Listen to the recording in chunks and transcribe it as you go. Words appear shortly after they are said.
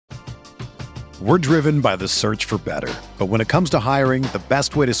We're driven by the search for better. But when it comes to hiring, the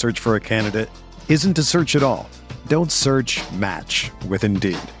best way to search for a candidate isn't to search at all. Don't search, match with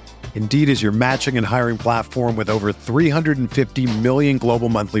Indeed. Indeed is your matching and hiring platform with over 350 million global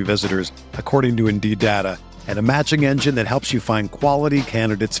monthly visitors, according to Indeed data, and a matching engine that helps you find quality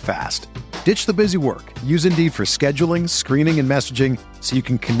candidates fast. Ditch the busy work. Use Indeed for scheduling, screening, and messaging so you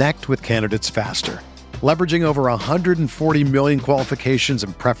can connect with candidates faster. Leveraging over 140 million qualifications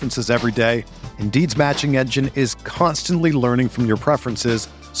and preferences every day, Indeed's matching engine is constantly learning from your preferences,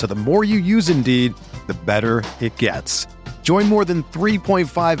 so the more you use Indeed, the better it gets. Join more than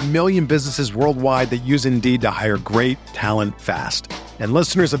 3.5 million businesses worldwide that use Indeed to hire great talent fast. And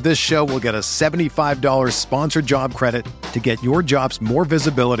listeners of this show will get a $75 sponsored job credit to get your jobs more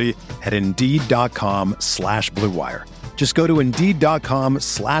visibility at Indeed.com/Blue Wire. Just go to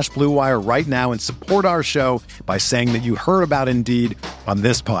Indeed.com/Blue Wire right now and support our show by saying that you heard about Indeed on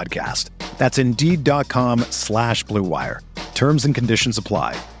this podcast. That's Indeed.com/Blue Wire. Terms and conditions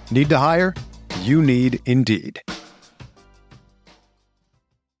apply. Need to hire? You need Indeed.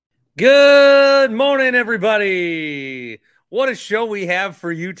 Good morning, everybody. What a show we have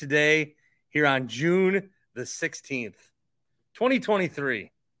for you today here on June the 16th,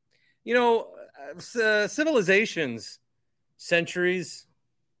 2023. You know, civilizations, centuries,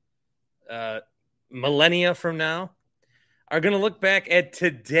 millennia from now are going to look back at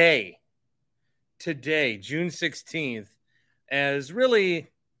today, June 16th, as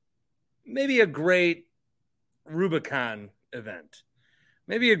really maybe a great Rubicon event.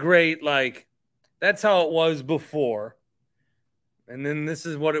 Maybe a great, that's how it was before. And then this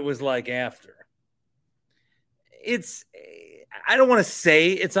is what it was like after. I don't want to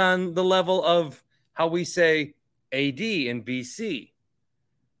say it's on the level of how we say AD and BC.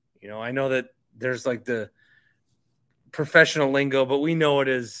 You know, I know that there's the professional lingo, but we know it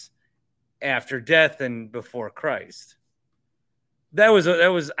is after death and before Christ.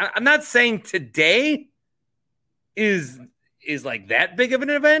 I'm not saying today is like that big of an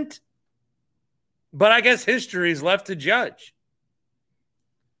event, but I guess history is left to judge.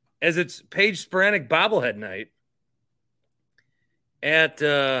 As it's Paige Sporanic bobblehead night at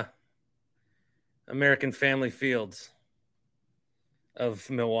American Family Fields of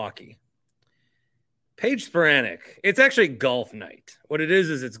Milwaukee. Paige Sporanic, it's actually golf night. What it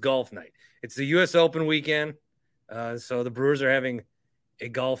is it's golf night. It's the U.S. Open weekend, so the Brewers are having a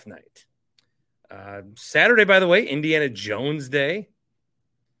golf night. Saturday, by the way, Indiana Jones Day.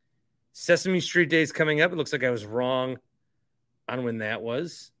 Sesame Street Day is coming up. It looks like I was wrong on when that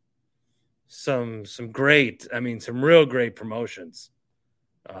was. Some real great promotions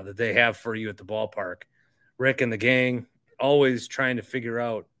that they have for you at the ballpark. Rick and the gang always trying to figure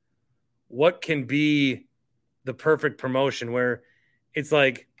out what can be the perfect promotion where it's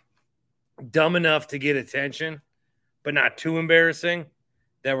dumb enough to get attention, but not too embarrassing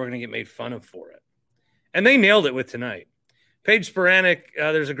that we're going to get made fun of for it. And they nailed it with tonight. Paige Sporanic,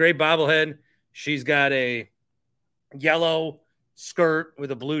 there's a great bobblehead. She's got a yellow skirt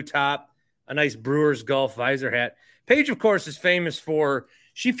with a blue top, a nice Brewers golf visor hat. Paige, of course, is famous for,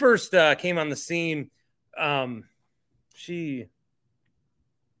 she first came on the scene. Paige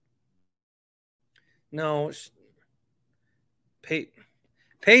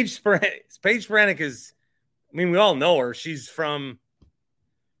Sporanic is, we all know her. She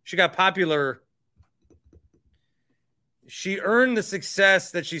got popular. She earned the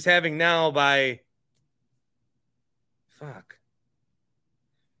success that she's having now by,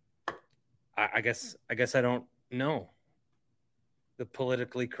 I guess I don't know the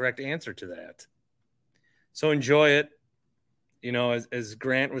politically correct answer to that. So enjoy it. You know, as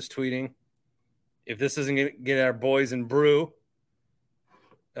Grant was tweeting, if this isn't going to get our boys in brew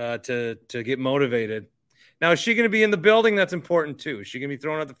to get motivated. Now, is she going to be in the building? That's important too. Is she going to be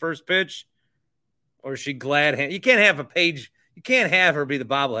throwing out the first pitch? Or is she glad? You can't have a Paige. You can't have her be the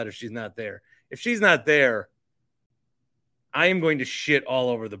bobblehead if she's not there. If she's not there, I am going to shit all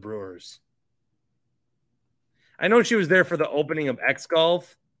over the Brewers. I know she was there for the opening of X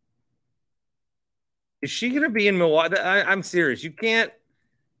Golf. Is she going to be in Milwaukee? I'm serious. You can't.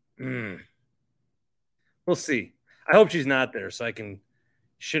 We'll see. I hope she's not there so I can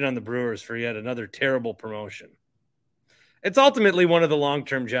shit on the Brewers for yet another terrible promotion. It's ultimately one of the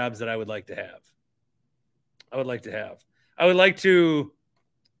long-term jobs that I would like to have. I would like to,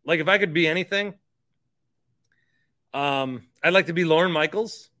 if I could be anything, I'd like to be Lorne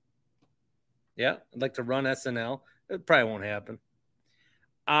Michaels. Yeah, I'd like to run SNL. It probably won't happen.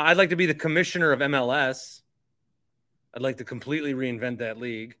 I'd like to be the commissioner of MLS. I'd like to completely reinvent that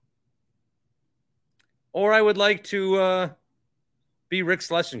league. Or I would like to be Rick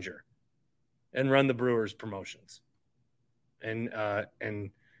Schlesinger. and run the Brewers promotions and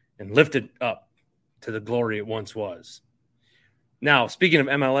lift it up to the glory it once was. Now, speaking of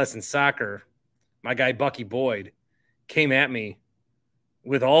MLS and soccer, my guy Bucky Boyd came at me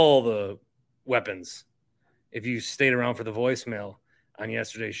with all the weapons. If you stayed around for the voicemail on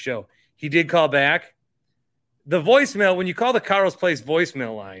yesterday's show, he did call back. The voicemail, when you call the Carl's Place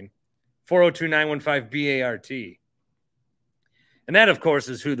voicemail line, 402-915-BART. And that, of course,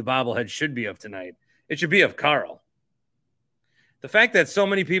 is who the bobblehead should be of tonight. It should be of Carl. The fact that so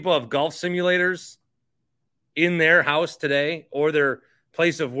many people have golf simulators in their house today, or their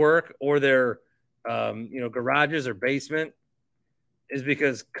place of work, or their garages or basement, is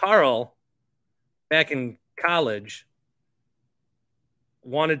because Carl, back in college,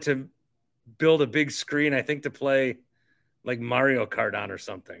 wanted to build a big screen, I think, to play like Mario Kart on or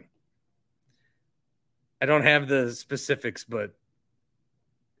something. I don't have the specifics, but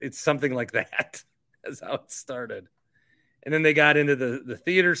it's something like that. That's how it started. And then they got into the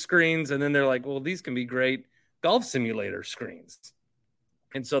theater screens, and then they're like, well, these can be great golf simulator screens.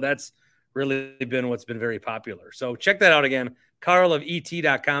 And so that's really been what's been very popular. So check that out again.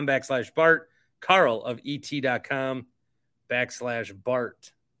 carlofet.com/Bart.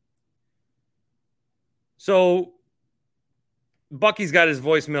 carlofet.com/Bart. So Bucky's got his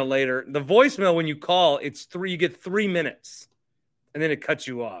voicemail later. The voicemail, when you call, you get 3 minutes, and then it cuts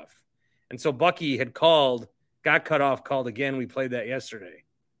you off. And so Bucky had called, got cut off, called again. We played that yesterday.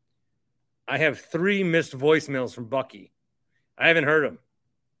 I have 3 missed voicemails from Bucky. I haven't heard them.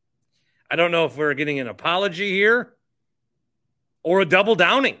 I don't know if we're getting an apology here or a double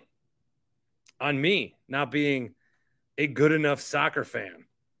downing on me not being a good enough soccer fan.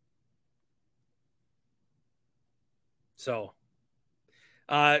 So,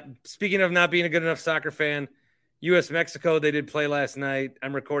 speaking of not being a good enough soccer fan, U.S.-Mexico, they did play last night.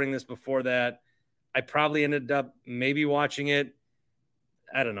 I'm recording this before that. I probably ended up maybe watching it.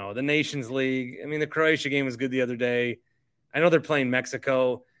 I don't know. The Nations League. I mean, the Croatia game was good the other day. I know they're playing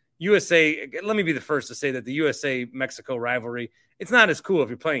Mexico. USA, let me be the first to say that the USA-Mexico rivalry, it's not as cool if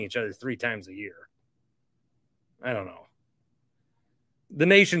you're playing each other 3 times a year. I don't know. The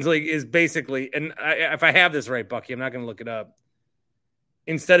Nations League is basically, and if I have this right, Bucky, I'm not going to look it up.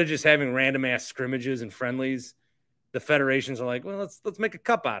 Instead of just having random-ass scrimmages and friendlies, the federations are like, well, let's make a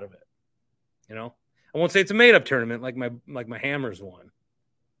cup out of it. You know? I won't say it's a made-up tournament like my Hammers one.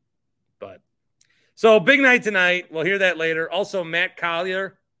 But so big night tonight. We'll hear that later. Also, Matt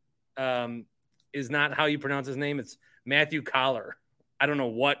Collier is not how you pronounce his name. It's Matthew Coller. I don't know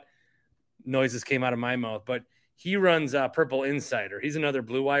what noises came out of my mouth, but he runs Purple Insider. He's another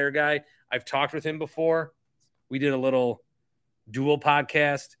Blue Wire guy. I've talked with him before. We did a little dual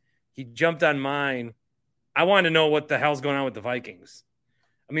podcast. He jumped on mine. I wanted to know what the hell's going on with the Vikings.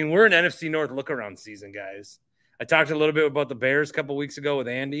 I mean, we're in NFC North look-around season, guys. I talked a little bit about the Bears a couple weeks ago with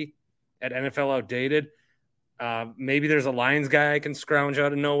Andy at NFL Outdated. Maybe there's a Lions guy I can scrounge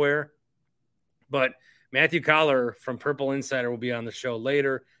out of nowhere. But Matthew Coller from Purple Insider will be on the show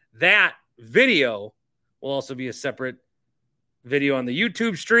later. That video will also be a separate video on the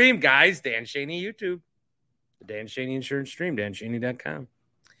YouTube stream. Guys, Dan Shaney YouTube. The Dan Shaney Insurance Stream, danshaney.com.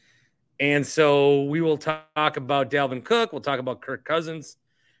 And so we will talk about Dalvin Cook. We'll talk about Kirk Cousins.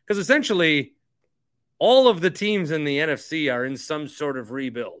 Because essentially, all of the teams in the NFC are in some sort of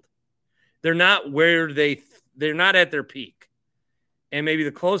rebuild. They're not where they're not at their peak. And maybe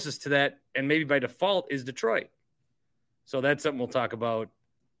the closest to that, and maybe by default, is Detroit. So that's something we'll talk about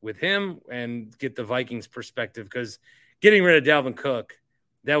with him and get the Vikings perspective, because getting rid of Dalvin Cook,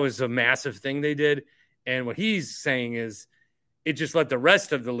 that was a massive thing they did. And what he's saying is it just let the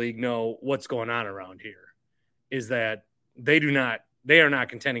rest of the league know what's going on around here, is that they are not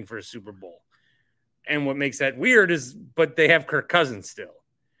contending for a Super Bowl. And what makes that weird is, but they have Kirk Cousins still.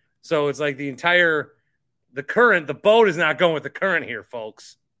 So it's like the boat is not going with the current here,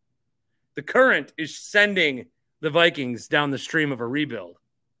 folks. The current is sending the Vikings down the stream of a rebuild.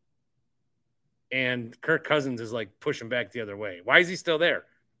 And Kirk Cousins is like pushing back the other way. Why is he still there?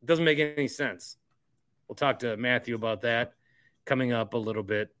 It doesn't make any sense. We'll talk to Matthew about that coming up a little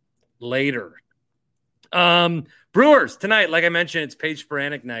bit later. Brewers tonight, like I mentioned, it's Paige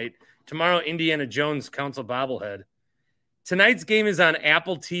Sporanic night. Tomorrow, Indiana Jones Council bobblehead. Tonight's game is on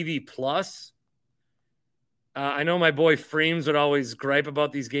Apple TV Plus. I know my boy Freems would always gripe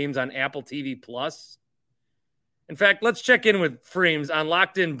about these games on Apple TV Plus. In fact, let's check in with Freems on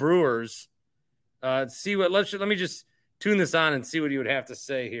Locked In Brewers. Let me just tune this on and see what he would have to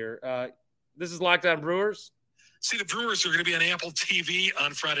say here. This is Locked On Brewers. See, the Brewers are going to be on Apple TV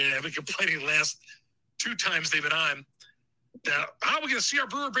on Friday night. I've been complaining the last 2 times they've been on. How are we going to see our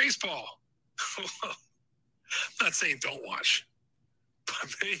Brewer baseball? I'm not saying don't watch, but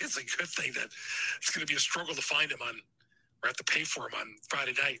maybe it's a good thing that it's going to be a struggle to find him or have to pay for him on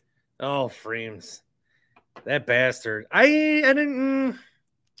Friday night. Oh, Freems. That bastard. I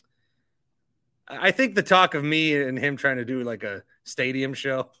think the talk of me and him trying to do like a stadium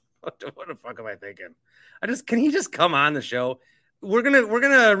show. What the fuck am I thinking? Can he just come on the show? We're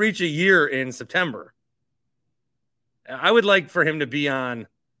gonna reach a year in September. I would like for him to be on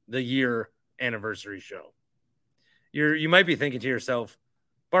the year anniversary show. You might be thinking to yourself,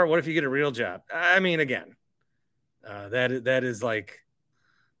 Bart, what if you get a real job? I mean, again, that is like,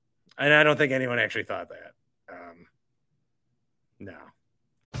 and I don't think anyone actually thought that. No.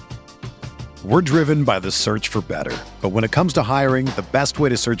 We're driven by the search for better. But when it comes to hiring, the best way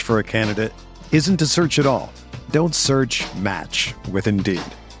to search for a candidate isn't to search at all. Don't search, match with Indeed.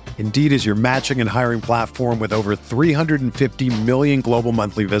 Indeed is your matching and hiring platform with over 350 million global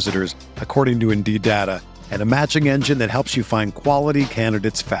monthly visitors, according to Indeed data, and a matching engine that helps you find quality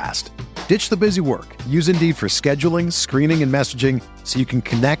candidates fast. Ditch the busy work. Use Indeed for scheduling, screening, and messaging so you can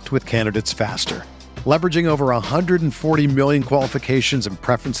connect with candidates faster. Leveraging over 140 million qualifications and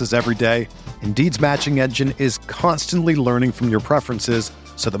preferences every day, Indeed's matching engine is constantly learning from your preferences,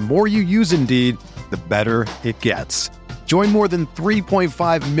 so the more you use Indeed, the better it gets. Join more than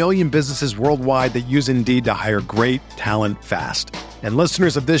 3.5 million businesses worldwide that use Indeed to hire great talent fast. And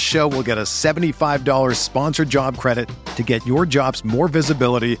listeners of this show will get a $75 sponsored job credit to get your jobs more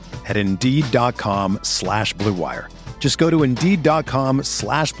visibility at Indeed.com/Blue Wire. Just go to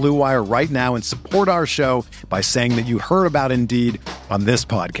Indeed.com/Blue Wire right now and support our show by saying that you heard about Indeed on this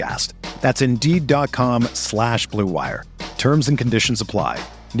podcast. That's Indeed.com/Blue Wire. Terms and conditions apply.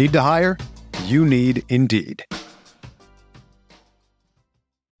 Need to hire? You need Indeed.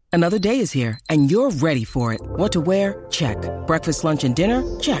 Another day is here, and you're ready for it. What to wear? Check. Breakfast, lunch, and dinner?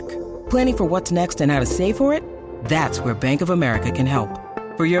 Check. Planning for what's next and how to save for it? That's where Bank of America can help.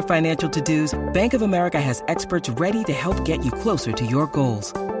 For your financial to-dos, Bank of America has experts ready to help get you closer to your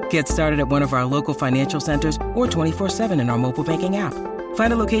goals. Get started at one of our local financial centers or 24/7 in our mobile banking app.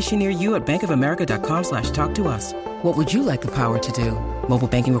 Find a location near you at bankofamerica.com/talktous. What would you like the power to do? Mobile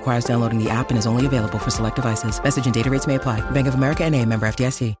banking requires downloading the app and is only available for select devices. Message and data rates may apply. Bank of America NA, member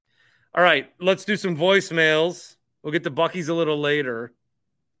FDIC. All right, let's do some voicemails. We'll get to Bucky's a little later.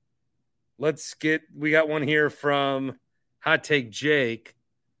 We got one here from Hot Take Jake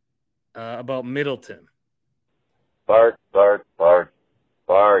about Middleton. Bart.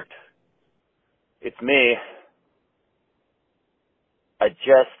 It's me. I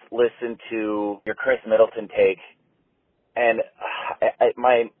just listened to your Chris Middleton take, and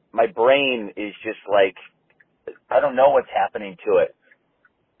my brain is just like, I don't know what's happening to it.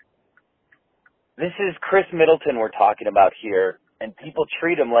 This is Chris Middleton we're talking about here, and people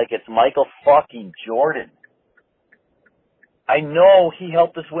treat him like it's Michael fucking Jordan. I know he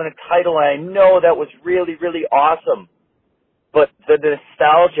helped us win a title, and I know that was really, really awesome. But the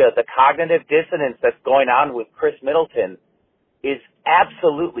nostalgia, the cognitive dissonance that's going on with Chris Middleton is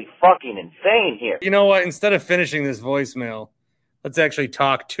absolutely fucking insane here. You know what? Instead of finishing this voicemail, let's actually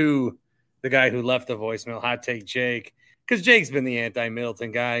talk to the guy who left the voicemail, Hot Take Jake, because Jake's been the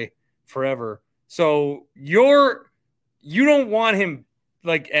anti-Middleton guy forever. So you don't want him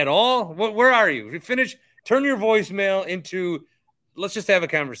like at all? Where are you? Turn your voicemail into, let's just have a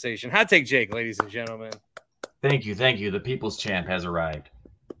conversation. Hot Take Jake, ladies and gentlemen. Thank you. The people's champ has arrived.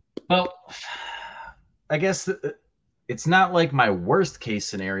 Well, I guess it's not like my worst case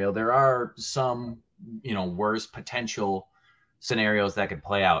scenario. There are some, worse potential scenarios that could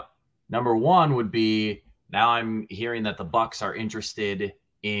play out. Number one would be, now I'm hearing that the Bucks are interested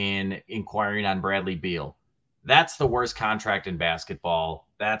in inquiring on Bradley Beal. That's the worst contract in basketball.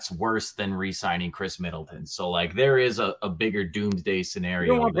 That's worse than re-signing Chris Middleton. So, there is a bigger doomsday scenario.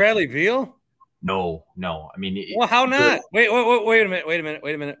 You don't want Bradley Beal? No. I mean, well, how not? Wait a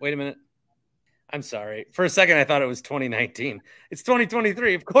minute. I'm sorry. For a second, I thought it was 2019. It's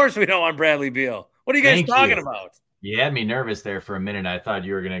 2023. Of course, we don't want Bradley Beal. What are you guys talking about? You had me nervous there for a minute. I thought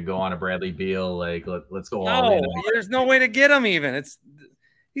you were going to go on a Bradley Beal. Let's go all in. There's no way to get him even.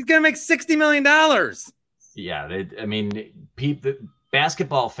 He's going to make $60 million. Yeah.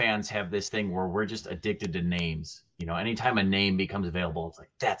 Basketball fans have this thing where we're just addicted to names. Anytime a name becomes available, it's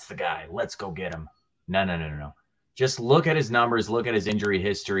like, that's the guy. Let's go get him. No. Just look at his numbers. Look at his injury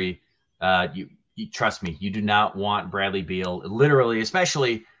history. You trust me, you do not want Bradley Beal. Literally,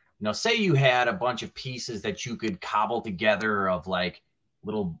 especially, say you had a bunch of pieces that you could cobble together of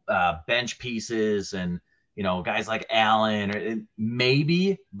little bench pieces and, guys like Allen, or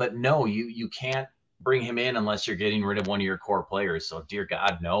maybe, but no, you can't bring him in unless you're getting rid of one of your core players. So, dear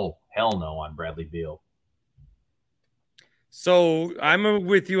God, no. Hell no on Bradley Beal. So I'm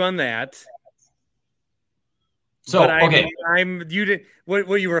with you on that. So, but okay. You did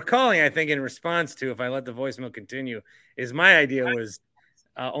what you were calling, I think, in response to, if I let the voicemail continue, is my idea was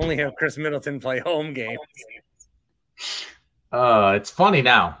only have Chris Middleton play home games. It's funny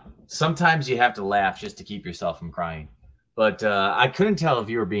now. Sometimes you have to laugh just to keep yourself from crying. But I couldn't tell if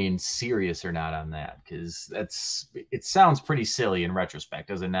you were being serious or not on that, because it sounds pretty silly in retrospect,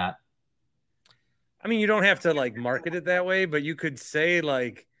 does it not? I mean, you don't have to like market it that way, but you could say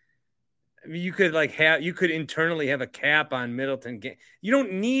like, I mean, you could internally have a cap on Middleton game. You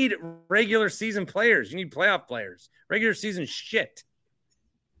don't need regular season players. You need playoff players. Regular season shit.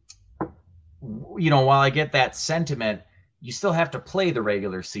 While I get that sentiment, you still have to play the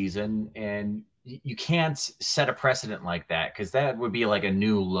regular season, and you can't set a precedent like that, because that would be like a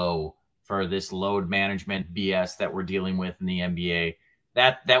new low for this load management BS that we're dealing with in the NBA.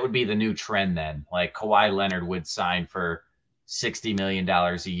 That would be the new trend then. Like Kawhi Leonard would sign for $60 million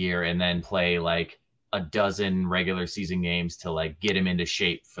a year and then play like a dozen regular season games to like get him into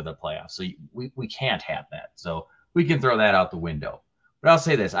shape for the playoffs. So we can't have that. So we can throw that out the window. But I'll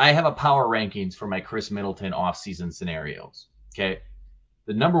say this. I have a power rankings for my Chris Middleton offseason scenarios. Okay.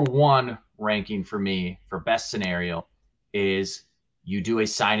 The number one ranking for me for best scenario is you do a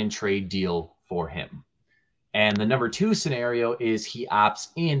sign and trade deal for him. And the number two scenario is he opts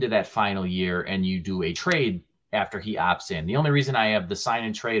into that final year and you do a trade after he opts in. The only reason I have the sign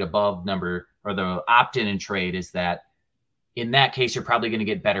and trade above the opt-in and trade is that in that case, you're probably going to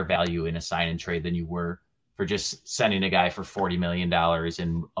get better value in a sign and trade than you were for just sending a guy for $40 million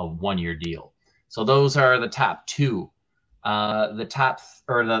in a 1-year deal. So those are the top two.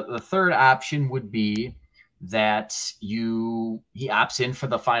 The third option would be that he opts in for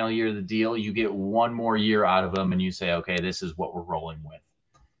the final year of the deal. You get one more year out of him and you say, okay, this is what we're rolling with.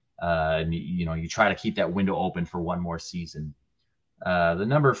 And you try to keep that window open for one more season. The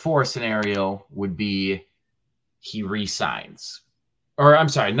number four scenario would be he re-signs. Or I'm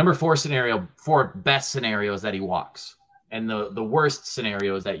sorry, number four scenario, for best scenario is that he walks. And the worst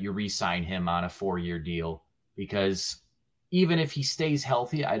scenario is that you re-sign him on a 4-year deal, because even if he stays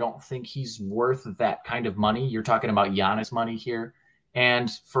healthy, I don't think he's worth that kind of money. You're talking about Giannis money here. And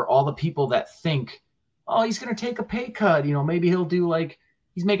for all the people that think, oh, he's going to take a pay cut, maybe he'll do like,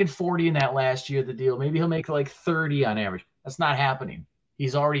 he's making 40 in that last year of the deal. Maybe he'll make like 30 on average. That's not happening.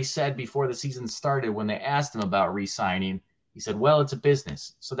 He's already said before the season started, when they asked him about re-signing, he said, well, it's a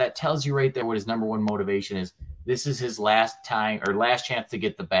business. So that tells you right there what his number one motivation is. This is his last chance to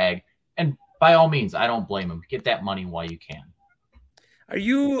get the bag. And by all means, I don't blame him. Get that money while you can. Are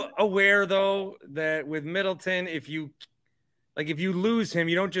you aware, though, that with Middleton, if you lose him,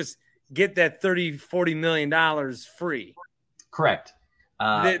 you don't just get that $30-40 million free? Correct.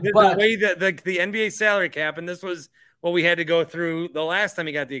 The way that the NBA salary cap, and this was what we had to go through the last time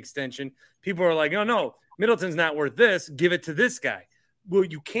he got the extension, people were like, no, Middleton's not worth this. Give it to this guy. Well,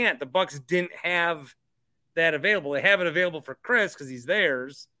 you can't. The Bucks didn't have that available. They have it available for Chris because he's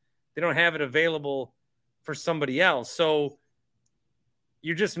theirs. They don't have it available for somebody else. So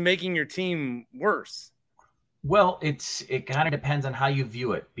you're just making your team worse. Well, it kind of depends on how you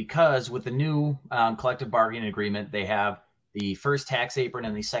view it, because with the new collective bargaining agreement, they have the first tax apron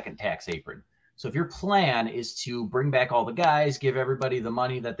and the second tax apron. So if your plan is to bring back all the guys, give everybody the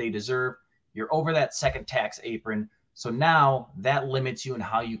money that they deserve, you're over that second tax apron. So now that limits you in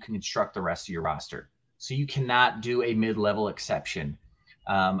how you can construct the rest of your roster. So you cannot do a mid-level exception.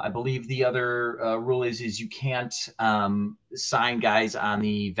 I believe the other rule is you can't sign guys on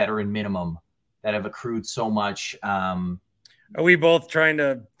the veteran minimum that have accrued so much. Are we both trying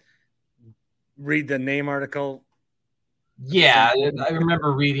to read the name article? Yeah, I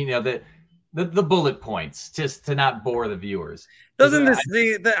remember reading the bullet points just to not bore the viewers. Doesn't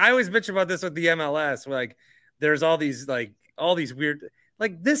I always bitch about this with the MLS, where like there's all these weird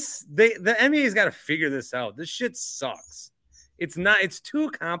the NBA's got to figure this out. This shit sucks. It's too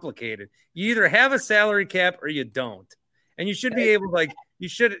complicated. You either have a salary cap or you don't. And you should be able you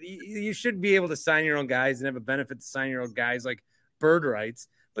should be able to sign your own guys and have a benefit to sign your own guys, like bird rights.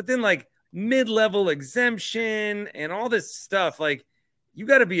 But then like mid-level exemption and all this stuff, like you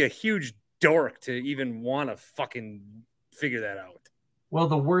got to be a huge dork to even want to fucking figure that out. Well,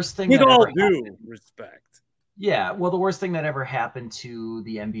 the worst thing with all due respect. Yeah, well, the worst thing that ever happened to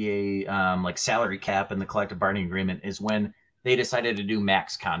the NBA, like salary cap and the collective bargaining agreement, is when they decided to do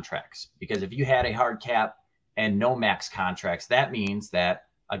max contracts. Because if you had a hard cap and no max contracts, that means that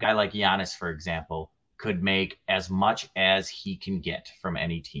a guy like Giannis, for example, could make as much as he can get from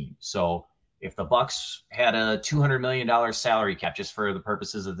any team. So if the Bucks had a $200 million salary cap just for the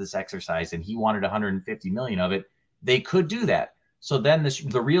purposes of this exercise, and he wanted 150 million of it, they could do that. So then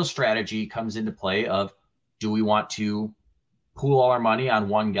the real strategy comes into play of, do we want to pool all our money on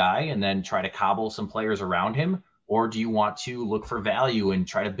one guy and then try to cobble some players around him? Or do you want to look for value and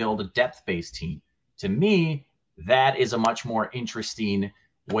try to build a depth-based team? To me, that is a much more interesting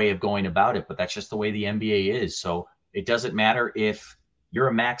way of going about it, but that's just the way the NBA is. So it doesn't matter if you're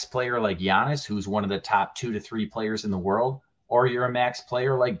a max player like Giannis, who's one of the top 2 to 3 players in the world, or you're a max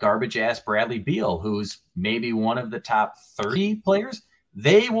player like garbage-ass Bradley Beal, who's maybe one of the top 30 players.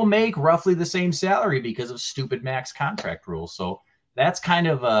 They will make roughly the same salary because of stupid max contract rules. So that's kind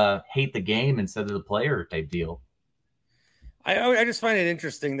of a hate the game instead of the player type deal. I just find it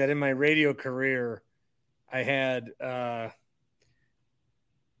interesting that in my radio career, I had I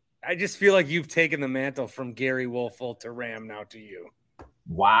just feel like you've taken the mantle from Gary Wolfel to Ram now to you.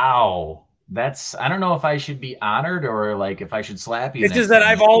 Wow. I don't know if I should be honored or like if I should slap you. It's just that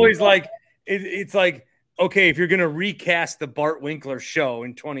I've always like, it's like, okay, if you're going to recast the Bart Winkler show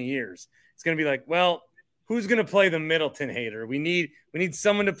in 20 years, it's going to be like, well, who's going to play the Middleton hater? We need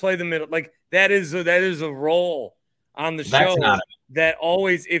someone to play the middle. Like that is a role on the show that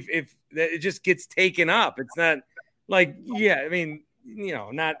always, if that it just gets taken up. It's not like, yeah, I mean,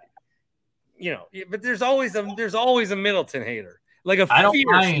 not, but there's always a Middleton hater, like a fierce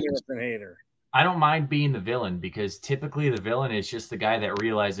Middleton hater. I don't mind being the villain because typically the villain is just the guy that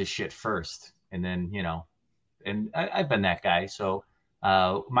realizes shit first. And then, and I've been that guy. So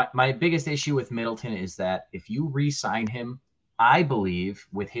my biggest issue with Middleton is that if you re-sign him, I believe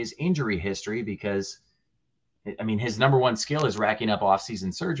with his injury history, because I mean, his number one skill is racking up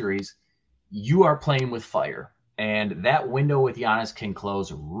off-season surgeries, you are playing with fire. And that window with Giannis can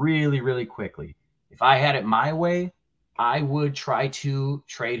close really, really quickly. If I had it my way, I would try to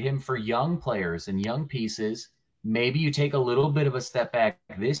trade him for young players and young pieces. Maybe you take a little bit of a step back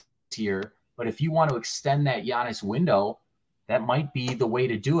this year, but if you want to extend that Giannis window, that might be the way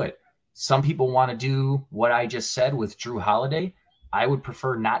to do it. Some people want to do what I just said with Drew Holiday. I would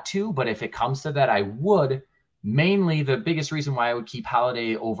prefer not to, but if it comes to that, I would. Mainly, the biggest reason why I would keep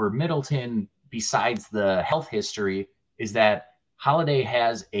Holiday over Middleton, besides the health history, is that Holiday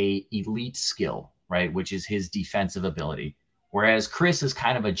has a elite skill, right, which is his defensive ability, whereas Chris is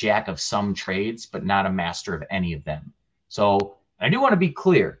kind of a jack of some trades, but not a master of any of them. So I do want to be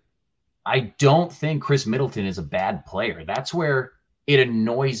clear. I don't think Chris Middleton is a bad player. That's where it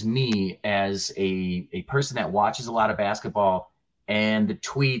annoys me as a person that watches a lot of basketball, and the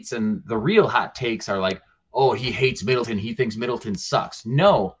tweets and the real hot takes are like, oh, he hates Middleton. He thinks Middleton sucks.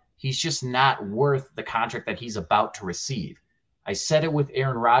 No, he's just not worth the contract that he's about to receive. I said it with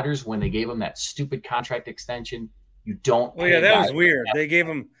Aaron Rodgers when they gave him that stupid contract extension. You don't. Well, yeah, that was weird. They gave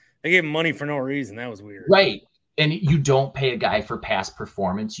him money for no reason. That was weird. Right. And you don't pay a guy for past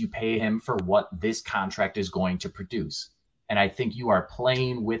performance. You pay him for what this contract is going to produce. And I think you are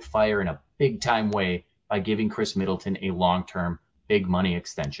playing with fire in a big time way by giving Chris Middleton a long-term big money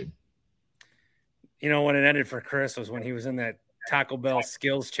extension. When it ended for Chris was when he was in that Taco Bell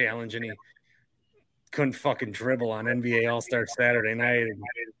skills challenge and he couldn't fucking dribble on NBA All-Star Saturday night.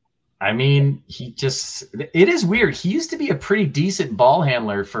 I mean, it is weird. He used to be a pretty decent ball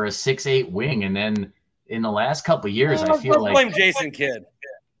handler for a 6'8" wing. And then in the last couple of years, I feel like blame Jason Kidd.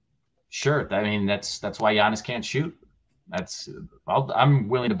 Sure. I mean, that's why Giannis can't shoot. I'm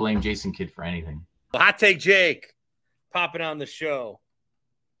willing to blame Jason Kidd for anything. Hot Take Jake popping on the show.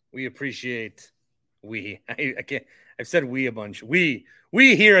 We appreciate I can't. I've said we a bunch. We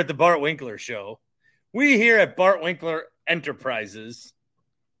here at the Bart Winkler Show. We here at Bart Winkler Enterprises.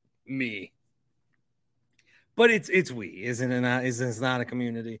 Me. But it's we, isn't it? Not is it's not a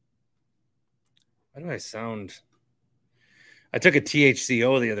community. Why do I sound? I took a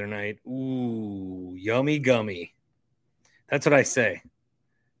THCO the other night. Ooh, yummy gummy. That's what I say.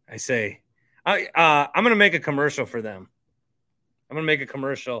 I'm gonna make a commercial for them. I'm gonna make a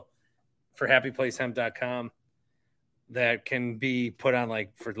commercial for happyplacehemp.com that can be put on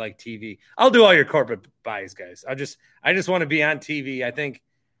for TV. I'll do all your corporate buys, guys. I just want to be on TV. I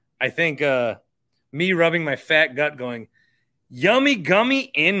think me rubbing my fat gut going, yummy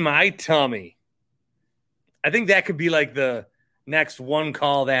gummy in my tummy. I think that could be like the next one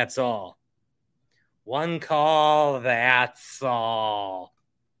call, that's all. One call, that's all.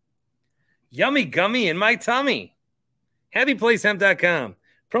 Yummy gummy in my tummy. happyplacehemp.com.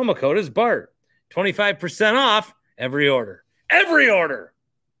 Promo code is BART. 25% off every order. Every order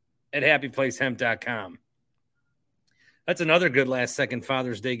at happyplacehemp.com. That's another good last-second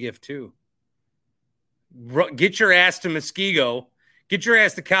Father's Day gift, too. Get your ass to Muskego. Get your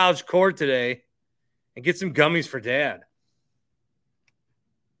ass to College Court today and get some gummies for Dad.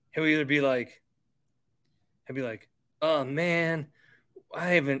 He'll either be like, oh man, I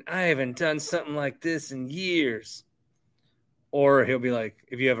haven't done something like this in years. Or he'll be like,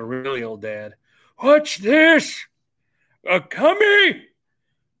 if you have a really old dad, what's this? A gummy?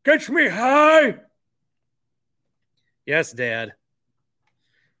 Gets me high. Yes, Dad.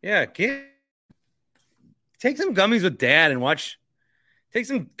 Yeah, take some gummies with Dad and watch. Take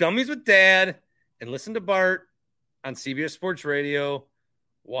some gummies with Dad and listen to Bart on CBS Sports Radio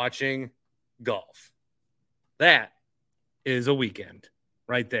watching golf. That is a weekend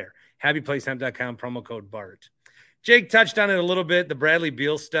right there. HappyPlaceHemp.com, promo code BART. Jake touched on it a little bit, the Bradley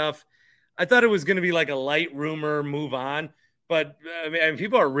Beal stuff. I thought it was going to be like a light rumor, move on. But I mean,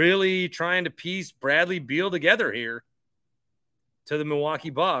 people are really trying to piece Bradley Beal together here to the Milwaukee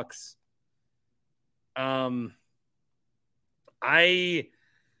Bucks. I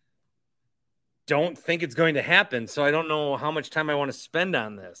don't think it's going to happen, so I don't know how much time I want to spend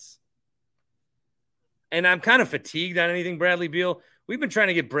on this. And I'm kind of fatigued on anything Bradley Beal. We've been trying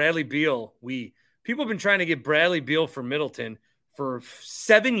to get Bradley Beal. People have been trying to get Bradley Beal for Middleton for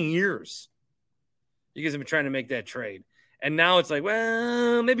 7 years. You guys have been trying to make that trade. And now it's like,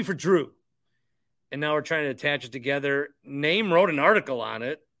 well, maybe for Drew. And now we're trying to attach it together. Name wrote an article on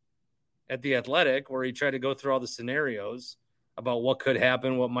it at The Athletic where he tried to go through all the scenarios about what could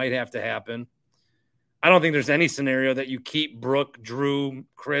happen, what might have to happen. I don't think there's any scenario that you keep Brooke, Drew,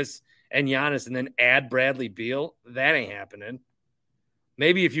 Chris, and Giannis and then add Bradley Beal. That ain't happening.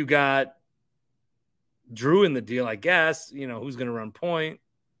 Maybe if you got Drew in the deal, I guess, who's going to run point.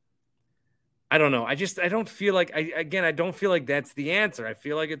 I don't know. I don't feel like I don't feel like that's the answer. I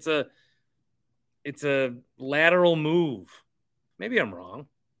feel like it's a lateral move. Maybe I'm wrong.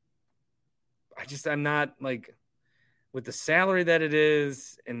 I'm not like with the salary that it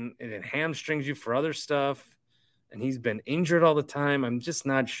is and it hamstrings you for other stuff. And he's been injured all the time. I'm just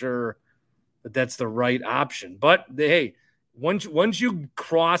not sure that that's the right option. But hey, once you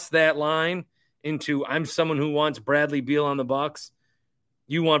cross that line into I'm someone who wants Bradley Beal on the Bucks,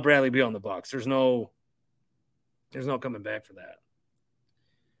 you want Bradley Beal on the Bucks. There's no coming back for that.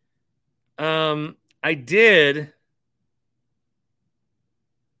 I did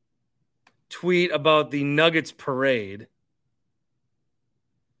tweet about the Nuggets parade.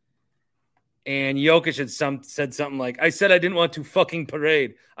 And Jokic had said something like, I said I didn't want to fucking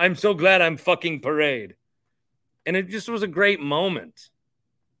parade. I'm so glad I'm fucking parade. And it just was a great moment.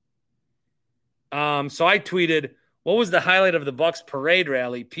 So I tweeted, what was the highlight of the Bucks parade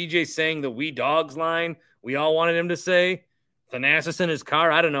rally? PJ saying the "We Dogs" line we all wanted him to say. Thanasis in his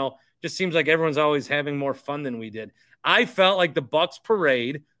car. I don't know. Just seems like everyone's always having more fun than we did. I felt like the Bucks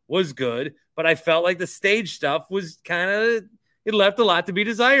parade was good, but I felt like the stage stuff was it left a lot to be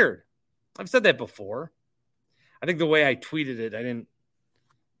desired. I've said that before. I think the way I tweeted it, I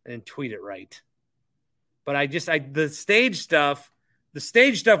didn't tweet it right. But the stage stuff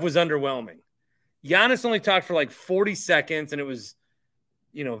was underwhelming. Giannis only talked for like 40 seconds, and it was,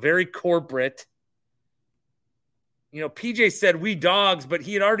 very corporate. PJ said "We Dogs," but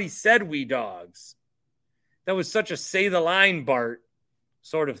he had already said "We Dogs." That was such a say the line, Bart,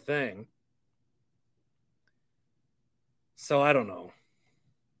 sort of thing. So I don't know.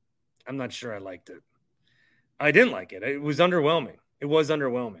 I'm not sure I liked it. I didn't like it. It was underwhelming.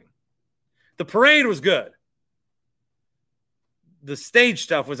 The parade was good. The stage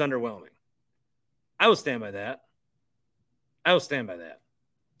stuff was underwhelming. I will stand by that.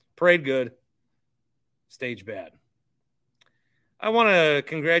 Parade good. Stage bad. I want to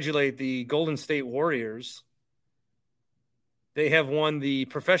congratulate the Golden State Warriors. They have won the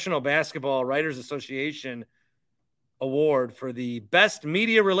Professional Basketball Writers Association Award for the Best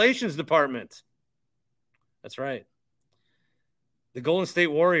Media Relations Department. That's right. The Golden State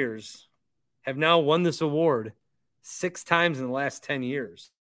Warriors have now won this award 6 times in the last 10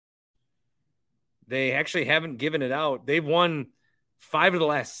 years. They actually haven't given it out. They've won 5 of the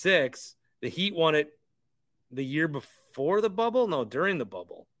last 6. The Heat won it the year before the bubble? No, during the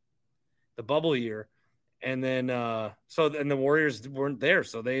bubble. The bubble year. And then the Warriors weren't there,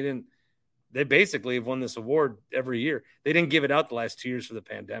 so they basically have won this award every year. They didn't give it out the last 2 years for the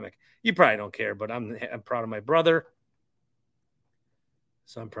pandemic. You probably don't care, but I'm proud of my brother.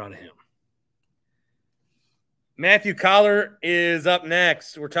 So I'm proud of him. Matthew Coller is up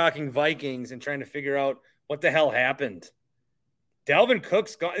next. We're talking Vikings and trying to figure out what the hell happened. Dalvin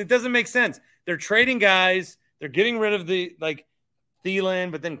Cook's gone. It doesn't make sense. They're trading guys. They're getting rid of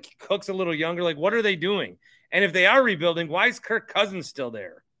Thielen, but then Cook's a little younger. What are they doing? And if they are rebuilding, why is Kirk Cousins still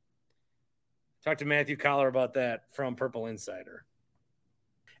there? Talk to Matthew Coller about that from Purple Insider.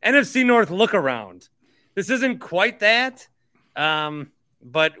 NFC North look around. This isn't quite that,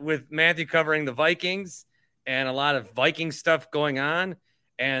 but with Matthew covering the Vikings and a lot of Viking stuff going on,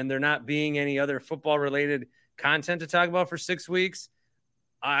 and there not being any other football-related content to talk about for 6 weeks,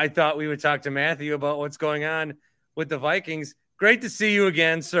 I thought we would talk to Matthew about what's going on with the Vikings. Great to see you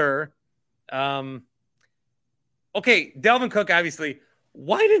again, sir. Okay, Dalvin Cook, obviously.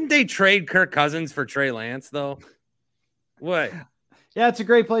 Why didn't they trade Kirk Cousins for Trey Lance, though? What? Yeah, it's a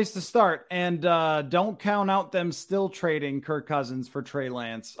great place to start. And don't count out them still trading Kirk Cousins for Trey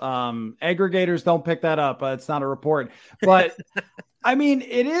Lance. Aggregators don't pick that up. It's not a report. But, I mean,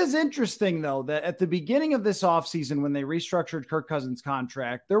 it is interesting, though, that at the beginning of this offseason, when they restructured Kirk Cousins'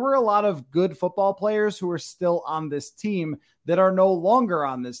 contract, there were a lot of good football players who are still on this team that are no longer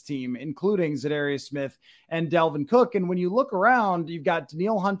on this team, including Zadarius Smith and Dalvin Cook. And when you look around, you've got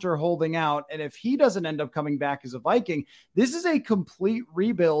Danielle Hunter holding out. And if he doesn't end up coming back as a Viking, this is a complete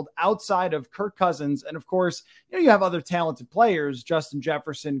rebuild outside of Kirk Cousins. And of course, you have other talented players, Justin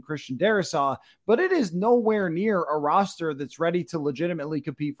Jefferson, Christian Darrisaw, but it is nowhere near a roster that's ready to legitimately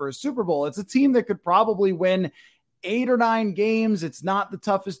compete for a Super Bowl. It's a team that could probably win 8 or 9 games. It's not the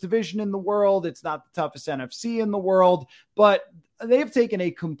toughest division in the world. It's not the toughest NFC in the world, but they've taken a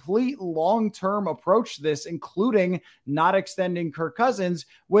complete long-term approach to this, including not extending Kirk Cousins,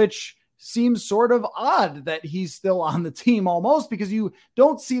 which seems sort of odd that he's still on the team almost, because you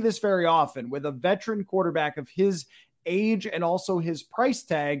don't see this very often with a veteran quarterback of his age and also his price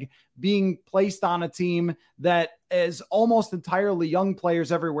tag being placed on a team that is almost entirely young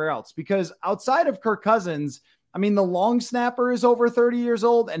players everywhere else. Because outside of Kirk Cousins, I mean, the long snapper is over 30 years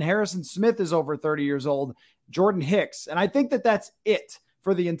old and Harrison Smith is over 30 years old, Jordan Hicks. And I think that that's it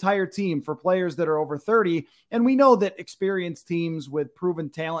for the entire team for players that are over 30. And we know that experienced teams with proven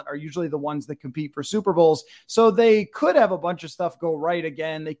talent are usually the ones that compete for Super Bowls. So they could have a bunch of stuff go right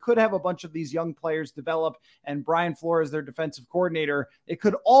again. They could have a bunch of these young players develop, and Brian Flores, their defensive coordinator, it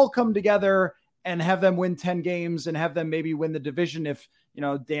could all come together and have them win 10 games and have them maybe win the division if,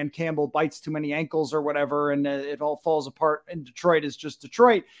 Dan Campbell bites too many ankles or whatever, and it all falls apart and Detroit is just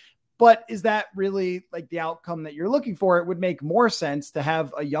Detroit. But is that really like the outcome that you're looking for? It would make more sense to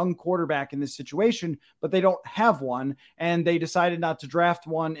have a young quarterback in this situation, but they don't have one. And they decided not to draft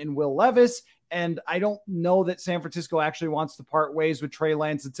one in Will Levis. And I don't know that San Francisco actually wants to part ways with Trey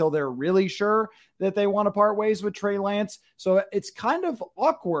Lance until they're really sure that they want to part ways with Trey Lance. So it's kind of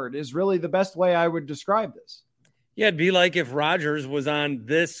awkward is really the best way I would describe this. Yeah, it'd be like if Rodgers was on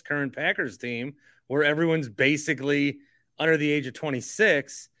this current Packers team where everyone's basically under the age of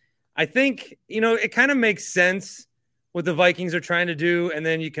 26. I think, it kind of makes sense what the Vikings are trying to do. And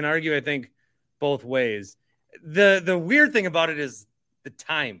then you can argue, I think, both ways. The weird thing about it is the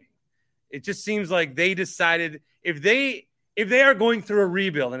timing. It just seems like they decided if they are going through a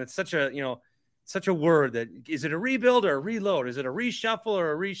rebuild, and it's such a word that is it a rebuild or a reload? Is it a reshuffle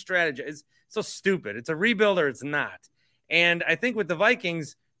or a re-strategy? It's so stupid. It's a rebuild or it's not. And I think with the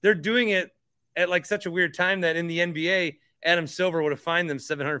Vikings, they're doing it at like such a weird time that in the NBA, Adam Silver would have fined them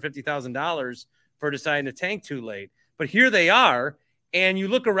 $750,000 for deciding to tank too late. But here they are, and you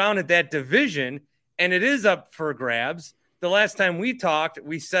look around at that division, and it is up for grabs. The last time we talked,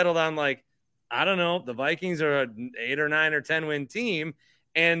 we settled on the Vikings are an 8 or 9 or 10 win team,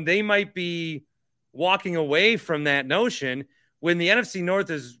 and they might be walking away from that notion when the NFC North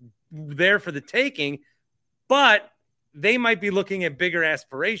is there for the taking, but they might be looking at bigger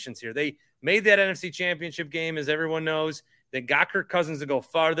aspirations here. They made that NFC Championship game, as everyone knows. They got Kirk Cousins to go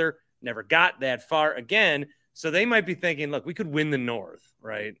farther, never got that far again. So they might be thinking, look, we could win the North,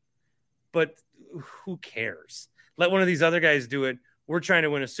 right? But who cares? Let one of these other guys do it. We're trying to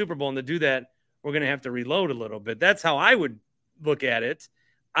win a Super Bowl, and to do that, we're going to have to reload a little bit. That's how I would look at it.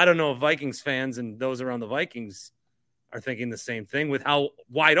 I don't know if Vikings fans and those around the Vikings are thinking the same thing with how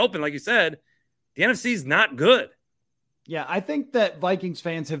wide open, like you said, the NFC is not good. Yeah, I think that Vikings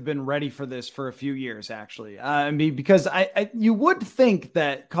fans have been ready for this for a few years, actually. Because you would think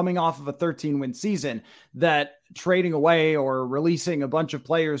that coming off of a 13-win season, that trading away or releasing a bunch of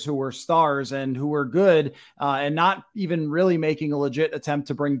players who were stars and who were good and not even really making a legit attempt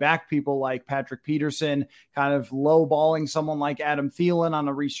to bring back people like Patrick Peterson, kind of lowballing someone like Adam Thielen on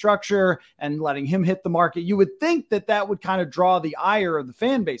a restructure and letting him hit the market. You would think that that would kind of draw the ire of the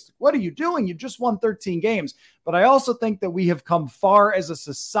fan base. What are you doing? You just won 13 games. But I also think that we have come far as a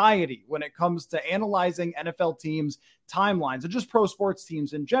society when it comes to analyzing NFL teams' timelines and just pro sports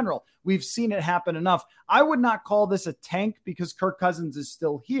teams in general. We've seen it happen enough. I would not call this a tank because Kirk Cousins is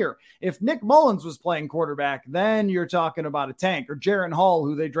still here. If Nick Mullins was playing quarterback, then you're talking about a tank, or Jaren Hall,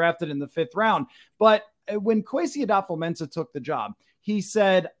 who they drafted in the 5th round. But when Kwesi Adofo-Mensah took the job, he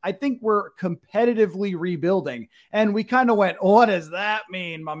said, I think we're competitively rebuilding. And we kind of went, what does that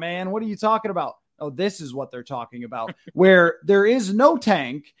mean, my man? What are you talking about? Oh, this is what they're talking about, where there is no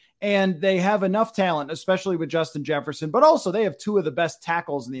tank and they have enough talent, especially with Justin Jefferson, but also they have two of the best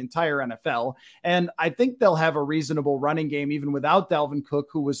tackles in the entire NFL. And I think they'll have a reasonable running game, even without Dalvin Cook,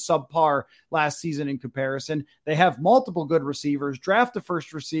 who was subpar last season in comparison. They have multiple good receivers, draft a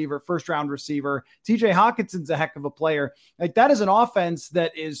first round receiver. TJ Hawkinson's a heck of a player. Like, that is an offense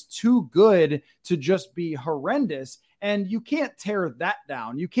that is too good to just be horrendous. And you can't tear that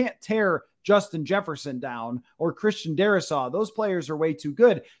down. You can't tear Justin Jefferson down or Christian Darrisaw. Those players are way too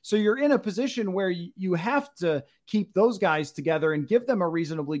good. So you're in a position where you have to keep those guys together and give them a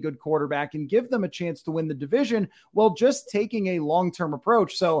reasonably good quarterback and give them a chance to win the division while just taking a long-term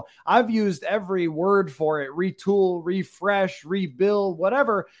approach. So I've used every word for it: retool, refresh, rebuild,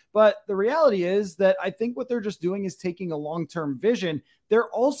 whatever. But the reality is that I think what they're just doing is taking a long-term vision. There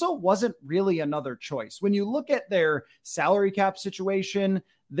also wasn't really another choice. When you look at their salary cap situation,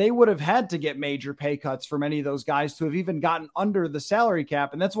 they would have had to get major pay cuts for many of those guys to have even gotten under the salary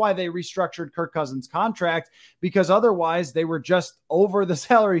cap. And that's why they restructured Kirk Cousins' contract, because otherwise they were just over the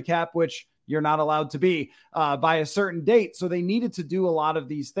salary cap, which you're not allowed to be by a certain date. So they needed to do a lot of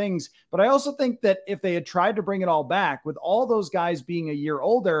these things. But I also think that if they had tried to bring it all back with all those guys being a year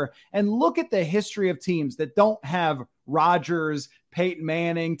older, and look at the history of teams that don't have Rodgers, Peyton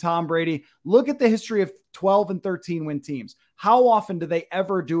Manning, Tom Brady, look at the history of 12 and 13 win teams. How often do they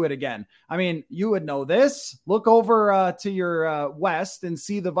ever do it again? I mean, you would know this. Look over to your west and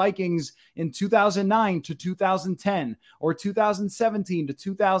see the Vikings in 2009 to 2010 or 2017 to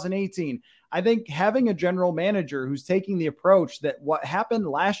 2018. I think having a general manager who's taking the approach that what happened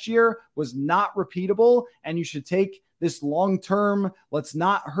last year was not repeatable, and you should take this long-term, let's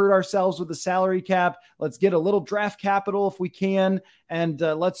not hurt ourselves with the salary cap. Let's get a little draft capital if we can. And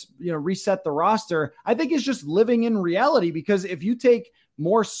let's, reset the roster. I think it's just living in reality, because if you take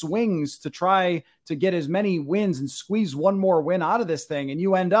more swings to try to get as many wins and squeeze one more win out of this thing, and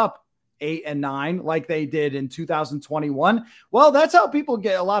you end up 8 and 9 like they did in 2021. Well, that's how people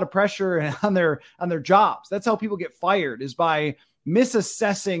get a lot of pressure on their jobs. That's how people get fired, is by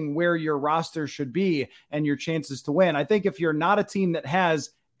misassessing where your roster should be and your chances to win. I think if you're not a team that has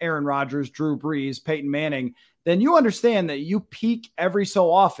Aaron Rodgers, Drew Brees, Peyton Manning, then you understand that you peak every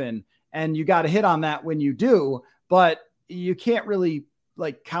so often and you got to hit on that when you do, but you can't really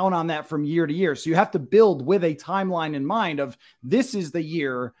count on that from year to year. So you have to build with a timeline in mind of, this is the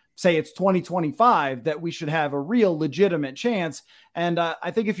year, say it's 2025, that we should have a real legitimate chance. And I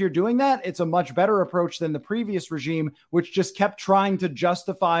think if you're doing that, it's a much better approach than the previous regime, which just kept trying to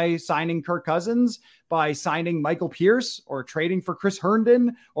justify signing Kirk Cousins by signing Michael Pierce or trading for Chris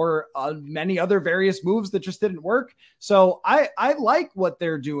Herndon or many other various moves that just didn't work. So I like what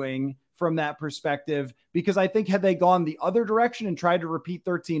they're doing from that perspective, because I think had they gone the other direction and tried to repeat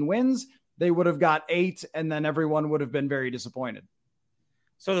 13 wins, they would have got 8, and then everyone would have been very disappointed.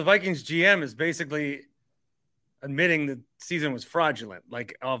 So the Vikings GM is basically admitting the season was fraudulent,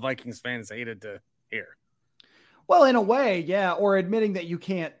 like all Vikings fans hated to hear. Well, in a way, yeah, or admitting that you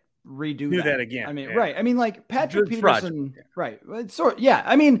can't redo that again. I mean, yeah. Right. I mean, like Patrick Peterson, yeah. Right. Yeah.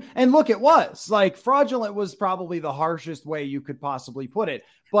 I mean, and look, it was like fraudulent was probably the harshest way you could possibly put it.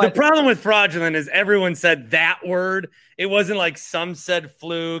 But the problem with fraudulent is everyone said that word. It wasn't like some said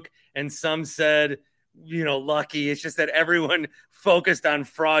fluke and some said, lucky. It's just that everyone focused on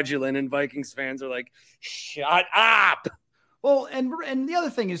fraudulent, and Vikings fans are like, shut up. Well, and the other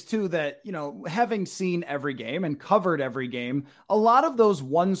thing is too that, having seen every game and covered every game, a lot of those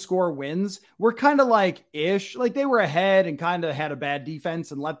 1-score wins were kind of like they were ahead and kind of had a bad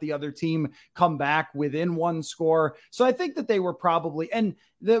defense and let the other team come back within 1 score. So I think that they were probably, and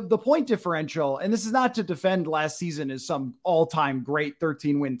the point differential, and this is not to defend last season as some all-time great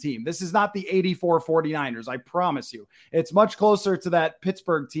 13-win team. This is not the 84 49ers, I promise you. It's much closer to that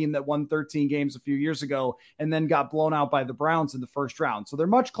Pittsburgh team that won 13 games a few years ago and then got blown out by the Browns in the first round. So they're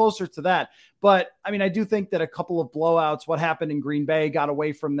much closer to that. But, I mean, I do think that a couple of blowouts, what happened in Green Bay got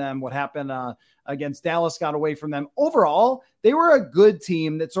away from them. What happened against Dallas got away from them. Overall, they were a good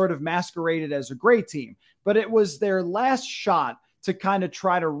team that sort of masqueraded as a great team. But it was their last shot to kind of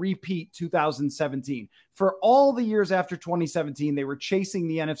try to repeat 2017. For all the years after 2017, they were chasing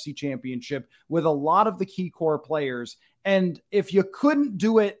the NFC Championship with a lot of the key core players. And if you couldn't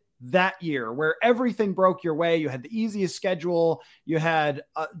do it that year, where everything broke your way, you had the easiest schedule, you had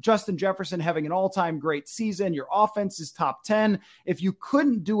Justin Jefferson having an all-time great season, your offense is top 10. If you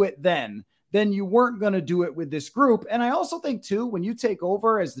couldn't do it then you weren't going to do it with this group. And I also think too, when you take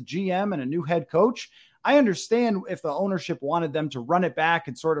over as the GM and a new head coach, I understand if the ownership wanted them to run it back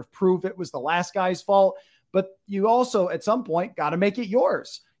and sort of prove it was the last guy's fault, but you also at some point got to make it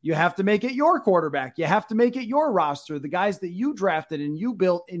yours. You have to make it your quarterback. You have to make it your roster, the guys that you drafted and you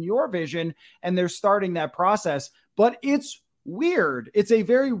built in your vision, and they're starting that process. But it's weird. It's a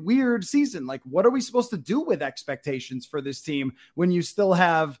very weird season. Like, what are we supposed to do with expectations for this team when you still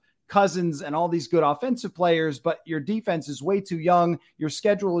have Cousins and all these good offensive players, but your defense is way too young. Your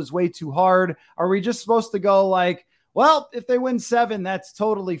schedule is way too hard. Are we just supposed to go like, well, if they win 7, that's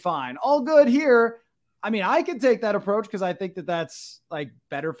totally fine. All good here. I mean, I could take that approach because I think that that's like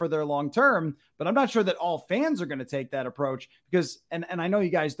better for their long term, but I'm not sure that all fans are going to take that approach because, and I know you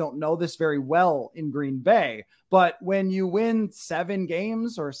guys don't know this very well in Green Bay, but when you win 7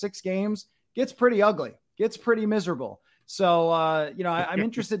 games or 6 games, gets pretty ugly, gets pretty miserable. So, I'm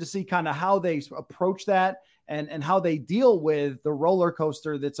interested to see kind of how they approach that and how they deal with the roller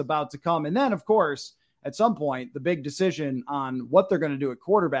coaster that's about to come. And then, of course, at some point, the big decision on what they're going to do at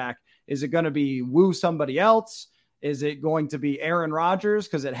quarterback. Is it going to be woo somebody else? Is it going to be Aaron Rodgers?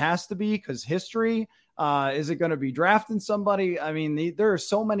 Because it has to be, because history. Is it going to be drafting somebody? I mean, there are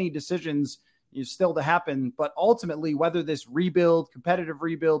so many decisions still to happen. But ultimately, whether this rebuild, competitive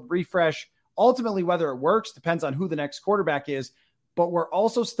rebuild, refresh, ultimately whether it works depends on who the next quarterback is. But we're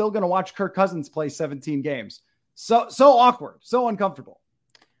also still going to watch Kirk Cousins play 17 games. So awkward, so uncomfortable.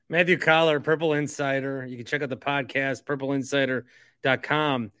 Matthew Coller, Purple Insider. You can check out the podcast,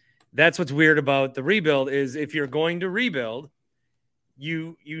 purpleinsider.com. That's what's weird about the rebuild is if you're going to rebuild,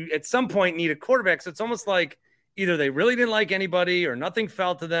 you at some point need a quarterback. So it's almost like either they really didn't like anybody or nothing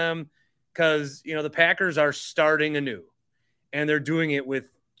fell to them because, the Packers are starting anew and they're doing it with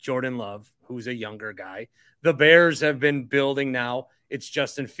Jordan Love, who's a younger guy. The Bears have been building now. It's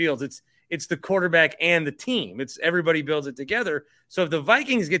Justin Fields. It's the quarterback and the team. It's everybody builds it together. So if the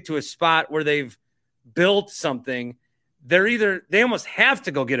Vikings get to a spot where they've built something, they almost have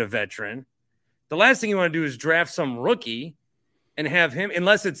to go get a veteran. The last thing you want to do is draft some rookie and have him,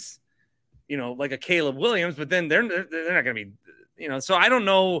 unless it's, like a Caleb Williams, but then they're not going to be, so I don't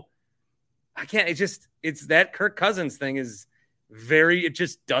know. I can't, it's that Kirk Cousins thing is it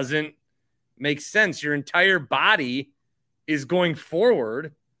just doesn't make sense. Your entire body is going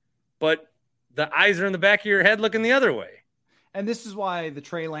forward, but the eyes are in the back of your head looking the other way. And this is why the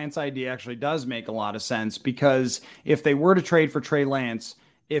Trey Lance idea actually does make a lot of sense, because if they were to trade for Trey Lance,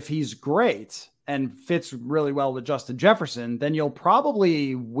 if he's great and fits really well with Justin Jefferson, then you'll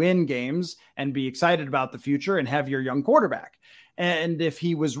probably win games and be excited about the future and have your young quarterback. And if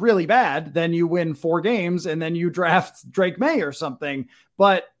he was really bad, then you win 4 games and then you draft Drake May or something.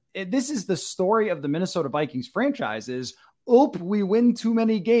 But this is the story of the Minnesota Vikings franchise is, we win too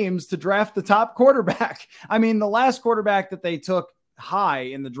many games to draft the top quarterback. I mean, the last quarterback that they took high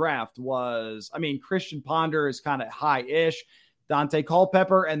in the draft was, Christian Ponder is kind of high-ish, Dante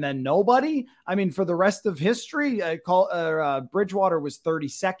Culpepper, and then nobody. I mean, for the rest of history, Bridgewater was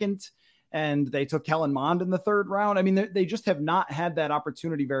 32nd, and they took Kellen Mond in the 3rd round. I mean, they just have not had that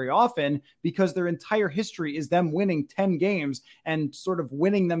opportunity very often because their entire history is them winning 10 games and sort of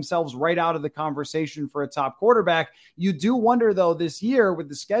winning themselves right out of the conversation for a top quarterback. You do wonder, though, this year with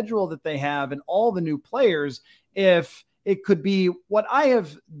the schedule that they have and all the new players, if it could be what I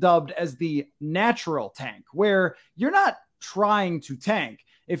have dubbed as the natural tank, where you're not trying to tank.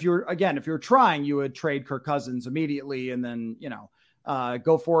 If you're trying, you would trade Kirk Cousins immediately and then,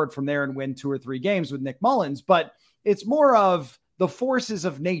 go forward from there and win 2 or 3 games with Nick Mullins. But it's more of the forces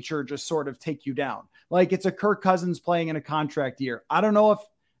of nature just sort of take you down. Like it's a Kirk Cousins playing in a contract year. I don't know if,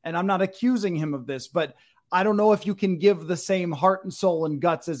 and I'm not accusing him of this, but I don't know if you can give the same heart and soul and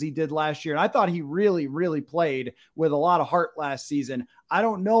guts as he did last year. And I thought he really, really played with a lot of heart last season. I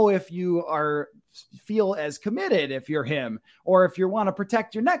don't know if you feel as committed if you're him, or if you want to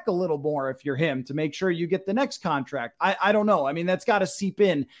protect your neck a little more if you're him to make sure you get the next contract. I don't know. I mean, that's got to seep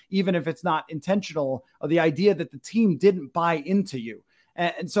in, even if it's not intentional, of the idea that the team didn't buy into you.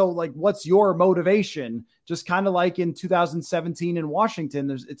 And so, like, what's your motivation? Just kind of like in 2017 in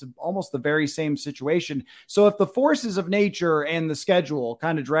Washington, it's almost the very same situation. So if the forces of nature and the schedule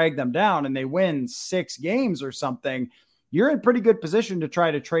kind of drag them down and they win 6 games or something, you're in pretty good position to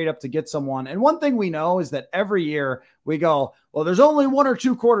try to trade up to get someone. And one thing we know is that every year we go, well, there's only 1 or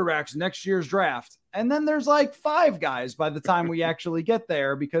 2 quarterbacks in next year's draft. And then there's like 5 guys by the time we actually get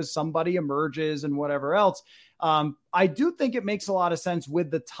there because somebody emerges and whatever else. I do think it makes a lot of sense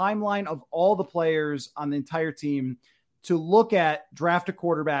with the timeline of all the players on the entire team to look at draft a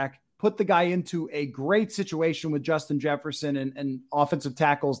quarterback, put the guy into a great situation with Justin Jefferson and offensive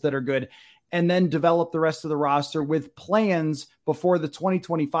tackles that are good, and then develop the rest of the roster with plans before the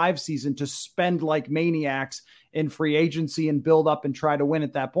 2025 season to spend like maniacs in free agency and build up and try to win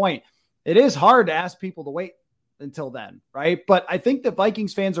at that point. It is hard to ask people to wait until then, right? But I think the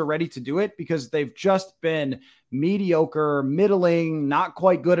Vikings fans are ready to do it because they've just been mediocre, middling, not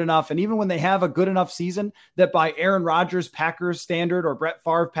quite good enough. And even when they have a good enough season that by Aaron Rodgers Packers standard or Brett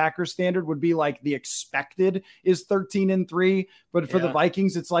Favre Packers standard would be like the expected is 13-3. But for the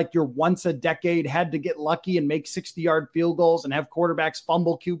Vikings, it's like you're once a decade had to get lucky and make 60-yard field goals and have quarterbacks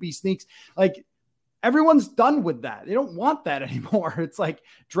fumble QB sneaks. Like, everyone's done with that. They don't want that anymore. It's like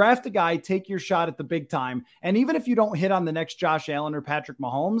draft a guy, take your shot at the big time. And even if you don't hit on the next Josh Allen or Patrick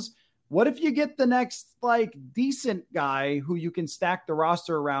Mahomes, what if you get the next like decent guy who you can stack the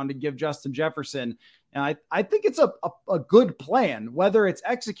roster around and give Justin Jefferson? And I think it's a good plan. Whether it's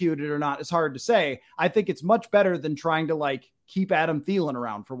executed or not is hard to say. I think it's much better than trying to like keep Adam Thielen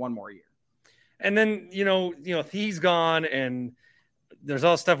around for one more year. And then, he's gone and there's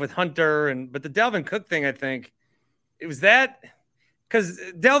all stuff with Hunter but the Dalvin Cook thing, I think it was that because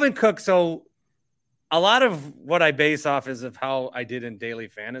Dalvin Cook. So a lot of what I base off is of how I did in daily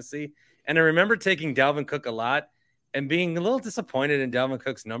fantasy. And I remember taking Dalvin Cook a lot and being a little disappointed in Dalvin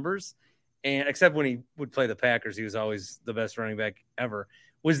Cook's numbers. And except when he would play the Packers, he was always the best running back ever.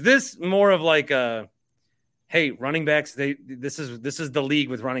 Was this more of like hey, running backs, this is the league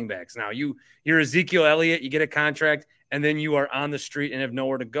with running backs. Now you're Ezekiel Elliott, you get a contract, and then you are on the street and have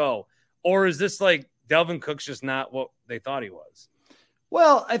nowhere to go? Or is this like Dalvin Cook's just not what they thought he was?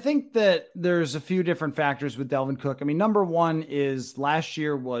 Well, I think that there's a few different factors with Dalvin Cook. I mean, number one is last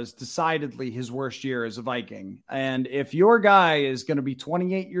year was decidedly his worst year as a Viking. And if your guy is going to be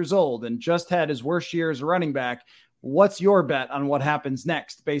 28 years old and just had his worst year as a running back, what's your bet on what happens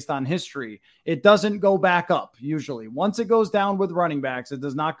next based on history? It doesn't go back up usually. Once it goes down with running backs, it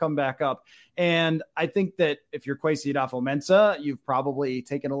does not come back up. And I think that if you're Kwesi Adofo-Mensah, you've probably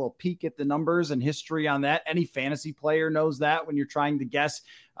taken a little peek at the numbers and history on that. Any fantasy player knows that when you're trying to guess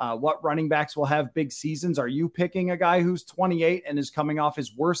what running backs will have big seasons. Are you picking a guy who's 28 and is coming off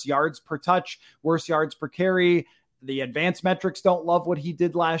his worst yards per touch, worst yards per carry? The advanced metrics don't love what he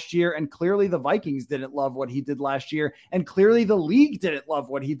did last year. And clearly the Vikings didn't love what he did last year. And clearly the league didn't love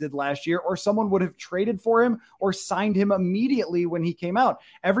what he did last year, or someone would have traded for him or signed him immediately when he came out.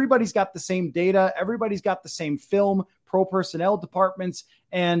 Everybody's got the same data. Everybody's got the same film, pro personnel departments.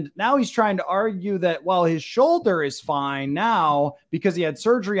 And now he's trying to argue that, well, his shoulder is fine now because he had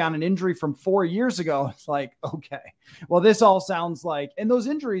surgery on an injury from 4 years ago. It's like, okay, well, this all sounds like, and those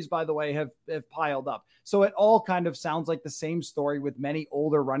injuries, by the way, have piled up. So it all kind of sounds like the same story with many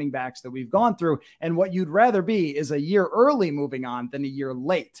older running backs that we've gone through. And what you'd rather be is a year early moving on than a year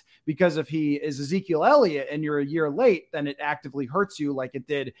late, because if he is Ezekiel Elliott and you're a year late, then it actively hurts you like it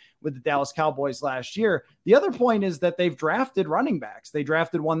did with the Dallas Cowboys last year. The other point is that they've drafted running backs. They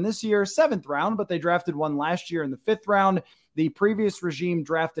drafted one this year, 7th round, but they drafted one last year in the 5th round. The previous regime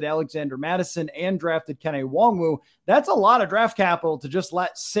drafted Alexander Madison and drafted Kene Nwangwu. That's a lot of draft capital to just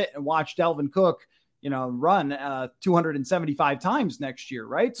let sit and watch Dalvin Cook, run 275 times next year,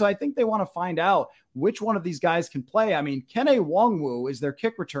 right? So I think they want to find out which one of these guys can play. I mean, Kene Nwangwu is their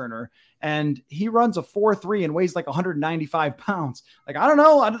kick returner, and he runs a 4.3 and weighs like 195 pounds. Like, I don't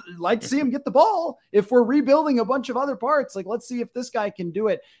know. I'd like to see him get the ball. If we're rebuilding a bunch of other parts, like, let's see if this guy can do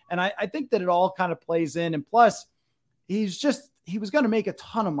it. And I think that it all kind of plays in. And plus, he was going to make a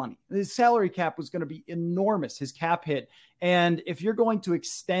ton of money. His salary cap was going to be enormous, his cap hit. And if you're going to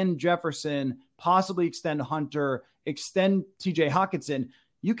extend Jefferson, possibly extend Hunter, extend TJ Hawkinson,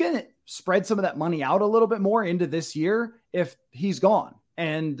 you can spread some of that money out a little bit more into this year if he's gone.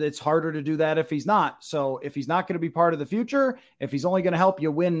 And it's harder to do that if he's not. So if he's not going to be part of the future, if he's only going to help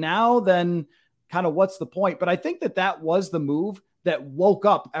you win now, then kind of what's the point? But I think that was the move that woke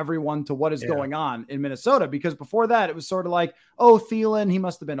up everyone to what is going on in Minnesota, because before that it was sort of like, oh, Thielen, he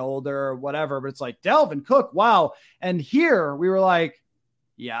must have been older or whatever, but it's like Dalvin Cook. Wow. And here we were like,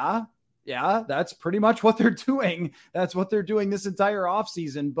 yeah, that's pretty much what they're doing. That's what they're doing this entire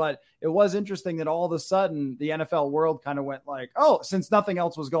offseason. But it was interesting that all of a sudden the NFL world kind of went like, oh, since nothing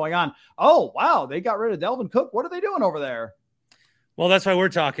else was going on. Oh, wow. They got rid of Dalvin Cook. What are they doing over there? Well, that's why we're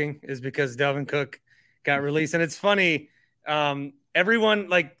talking, is because Dalvin Cook got released. And it's funny. Everyone,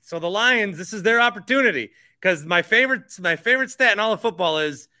 like, so the Lions, this is their opportunity, because my favorite stat in all of football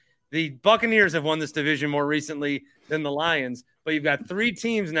is the Buccaneers have won this division more recently than the Lions, but you've got 3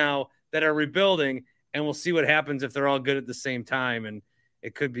 teams now that are rebuilding, and we'll see what happens if they're all good at the same time. And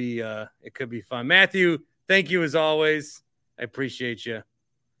it could be fun. Matthew, thank you as always. I appreciate you.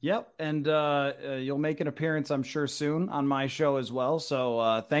 Yep. And you'll make an appearance, I'm sure, soon on my show as well.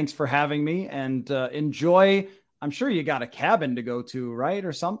 So thanks for having me, and enjoy. I'm sure you got a cabin to go to, right?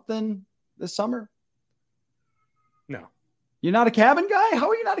 Or something this summer? No. You're not a cabin guy? How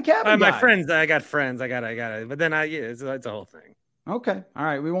are you not a cabin guy? My friends, I got friends. I got it. But then it's a whole thing. Okay. All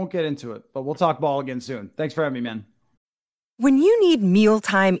right. We won't get into it, but we'll talk ball again soon. Thanks for having me, man. When you need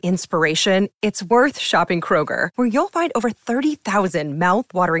mealtime inspiration, it's worth shopping Kroger, where you'll find over 30,000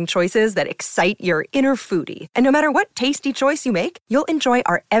 mouth-watering choices that excite your inner foodie. And no matter what tasty choice you make, you'll enjoy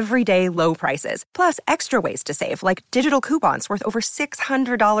our everyday low prices, plus extra ways to save, like digital coupons worth over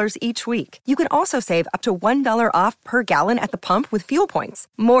 $600 each week. You can also save up to $1 off per gallon at the pump with fuel points.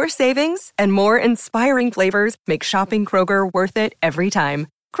 More savings and more inspiring flavors make shopping Kroger worth it every time.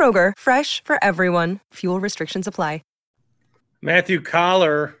 Kroger, fresh for everyone. Fuel restrictions apply. Matthew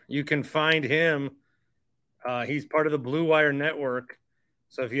Coller, you can find him. He's part of the Blue Wire Network.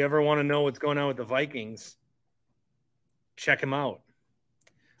 So if you ever want to know what's going on with the Vikings, check him out.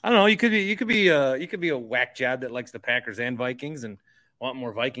 I don't know. You could be a whack job that likes the Packers and Vikings and want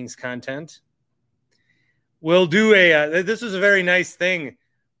more Vikings content. We'll do this was a very nice thing.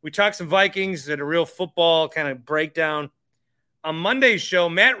 We talked some Vikings at a real football kind of breakdown. On Monday's show,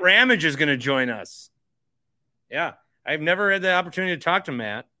 Matt Ramage is going to join us. Yeah. I've never had the opportunity to talk to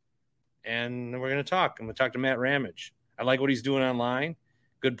Matt, and we're going to talk. I'm going to talk to Matt Ramage. I like what he's doing online.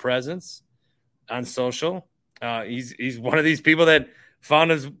 Good presence on social. He's one of these people that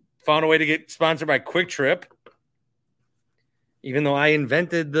found a way to get sponsored by Quick Trip, even though I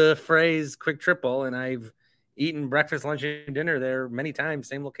invented the phrase Quick Triple, and I've eaten breakfast, lunch, and dinner there many times,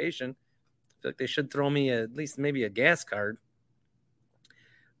 same location. I feel like they should throw me at least maybe a gas card.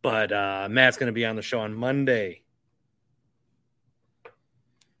 But Matt's going to be on the show on Monday.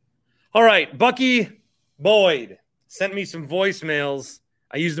 All right, Bucky Boyd sent me some voicemails.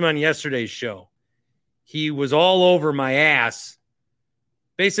 I used them on yesterday's show. He was all over my ass.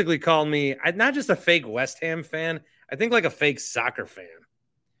 Basically called me not just a fake West Ham fan, I think like a fake soccer fan.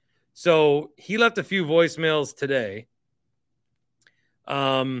 So he left a few voicemails today.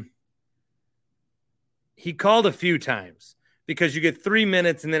 He called a few times because you get 3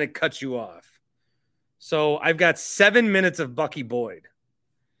 minutes and then it cuts you off. So I've got 7 minutes of Bucky Boyd.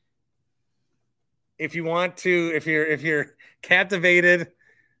 If you want to, if you're captivated,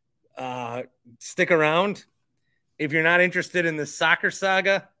 stick around. If you're not interested in the soccer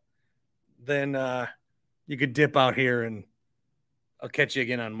saga, then you could dip out here and I'll catch you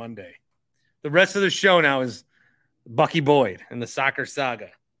again on Monday. The rest of the show now is Bucky Boyd and the soccer saga.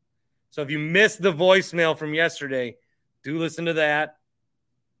 So if you missed the voicemail from yesterday, do listen to that.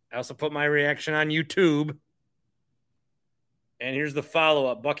 I also put my reaction on YouTube. And here's the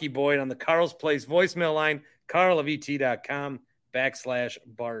follow-up. Bucky Boyd on the Carl's Place voicemail line,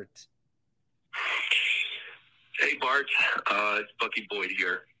 carlofet.com/Bart. Hey, Bart. It's Bucky Boyd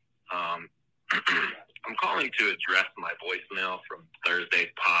here. I'm calling to address my voicemail from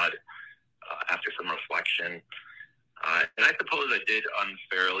Thursday's pod after some reflection. And I suppose I did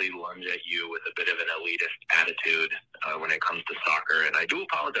unfairly lunge at you with a bit of an elitist attitude when it comes to soccer, and I do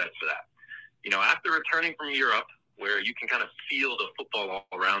apologize for that. You know, after returning from Europe, where you can kind of feel the football all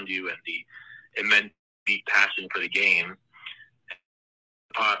around you and the immense deep passion for the game,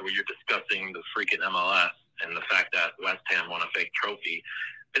 pod where you're discussing the freaking MLS and the fact that West Ham won a fake trophy,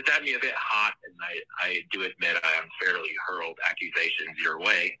 it's had me a bit hot, and I do admit I unfairly hurled accusations your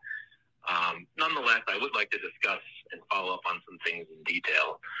way. Nonetheless, I would like to discuss and follow up on some things in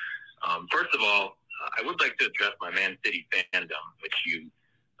detail. First of all, I would like to address my Man City fandom, which you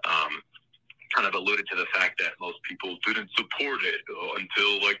kind of alluded to the fact that most people didn't support it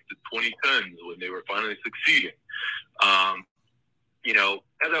until like the 2010s when they were finally succeeding. You know,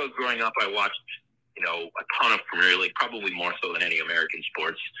 as I was growing up, I watched, you know, a ton of Premier League, probably more so than any American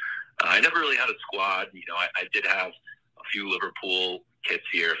sports. I never really had a squad. You know, I did have a few Liverpool kits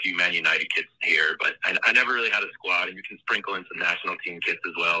here, a few Man United kits here, but I never really had a squad. And you can sprinkle in some national team kits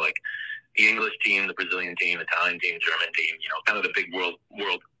as well, like the English team, the Brazilian team, Italian team, German team, you know, kind of the big world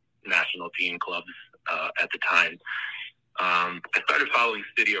national team clubs at the time. I started following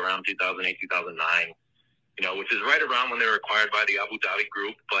City around 2008, 2009, you know, which is right around when they were acquired by the Abu Dhabi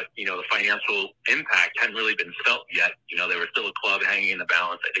group. But, you know, the financial impact hadn't really been felt yet. You know, they were still a club hanging in the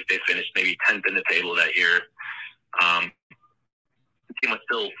balance. I think they finished maybe 10th in the table that year. The team was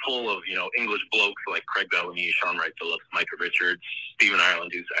still full of, you know, English blokes like Craig Bellamy, Sean Wright Phillips, Micah Richards, Stephen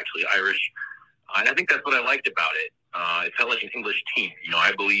Ireland, who's actually Irish. And I think that's what I liked about it. It felt like an English team. You know,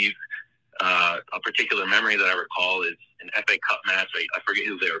 I believe a particular memory that I recall is an FA Cup match. I forget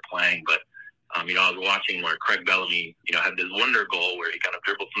who they were playing, but I was watching where Craig Bellamy, had this wonder goal where he kind of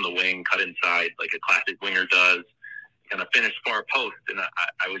dribbled from the wing, cut inside like a classic winger does, kind of finished far post. And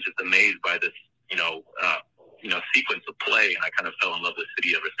I was just amazed by this, sequence of play. And I kind of fell in love with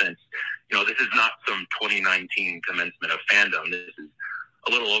City ever since. This is not some 2019 commencement of fandom. This is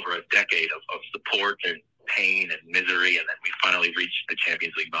a little over a decade of support and pain and misery. And then we finally reached the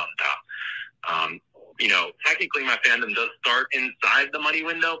Champions League mountaintop. Technically my fandom does start inside the money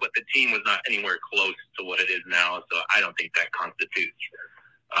window, but the team was not anywhere close to what it is now. So I don't think that constitutes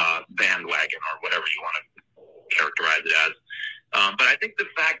bandwagon or whatever you want to characterize it as. But I think this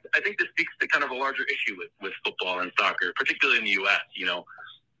speaks to kind of a larger issue with football and soccer, particularly in the U.S.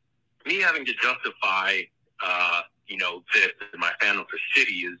 Me having to justify, this in my fandom for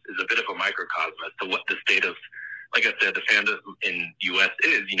City is a bit of a microcosm as to what the state of, like I said, the fandom in the U.S.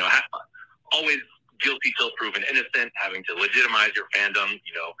 is. Always guilty till proven innocent, having to legitimize your fandom.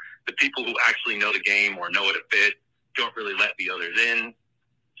 The people who actually know the game or know it a bit don't really let the others in.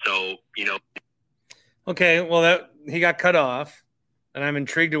 So, Okay, well, he got cut off, and I'm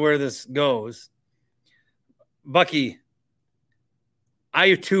intrigued to where this goes. Bucky,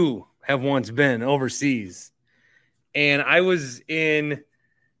 I too have once been overseas, and I was in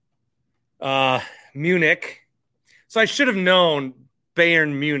Munich, so I should have known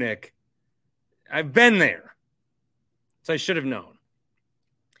Bayern Munich. I've been there, so I should have known.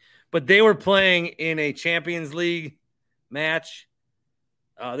 But they were playing in a Champions League match.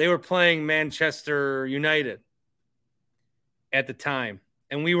 They were playing Manchester United at the time,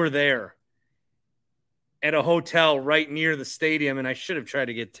 and we were there at a hotel right near the stadium, and I should have tried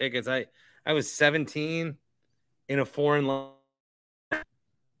to get tickets. I was 17 in a foreign land.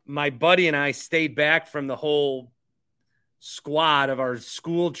 My buddy and I stayed back from the whole squad of our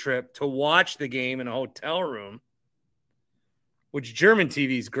school trip to watch the game in a hotel room, which German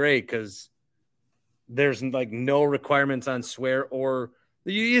TV is great because there's like no requirements on swear or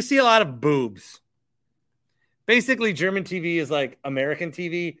you see a lot of boobs. Basically, German TV is like American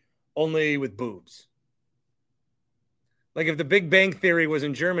TV, only with boobs. Like if the Big Bang Theory was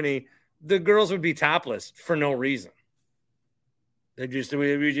in Germany, the girls would be topless for no reason. Look, it's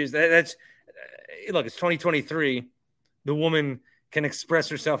 2023. The woman can express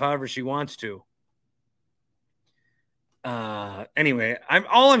herself however she wants to. Anyway,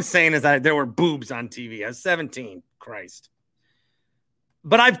 all I'm saying is that there were boobs on TV. I was 17. Christ.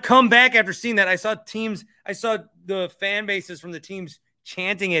 But I've come back after seeing that. I saw the fan bases from the teams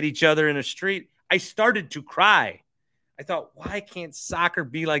chanting at each other in a street. I started to cry. I thought, why can't soccer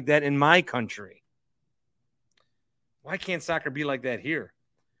be like that in my country? Why can't soccer be like that here?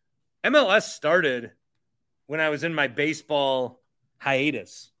 MLS started when I was in my baseball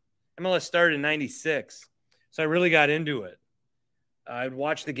hiatus. MLS started in 96. So I really got into it. I'd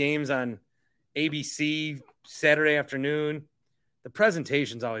watch the games on ABC Saturday afternoon. The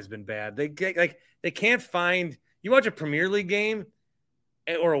presentation's always been bad. They can't find – you watch a Premier League game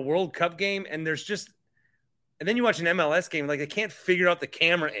or a World Cup game, and then you watch an MLS game, like they can't figure out the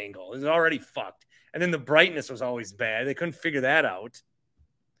camera angle. It's already fucked. And then the brightness was always bad. They couldn't figure that out.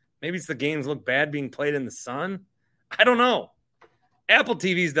 Maybe it's the games look bad being played in the sun. I don't know. Apple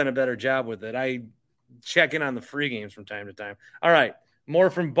TV's done a better job with it. I check in on the free games from time to time. All right. More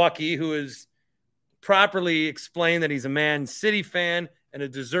from Bucky, who has properly explained that he's a Man City fan and a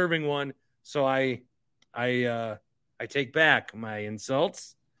deserving one. So I take back my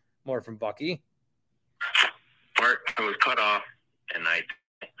insults. More from Bucky. Bart, I was cut off, and I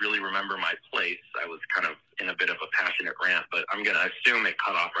don't really remember my place. I was kind of in a bit of a passionate rant, but I'm going to assume it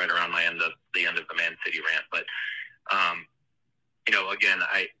cut off right around the end of the Man City rant. But, again,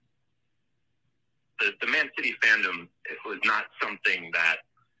 the Man City fandom, it was not something that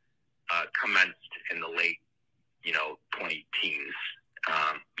commenced in the late, 20-teens.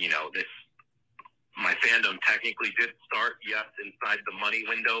 My fandom technically did start, yes, inside the money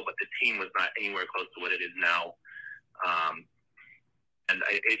window, but the team was not anywhere close to what it is now. And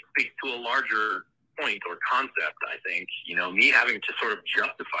it speaks to a larger point or concept, I think. Me having to sort of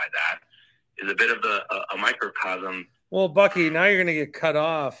justify that is a bit of a microcosm. Well, Bucky, now you're going to get cut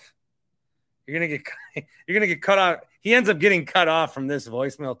off. You're going to get cut off. He ends up getting cut off from this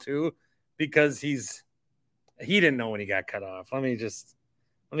voicemail too, because he didn't know when he got cut off. Let me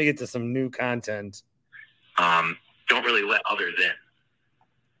get to some new content. Don't really let others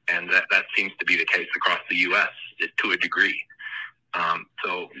in. And that seems to be the case across the U.S. to a degree.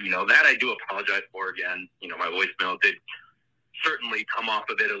 So that I do apologize for again. My voicemail did certainly come off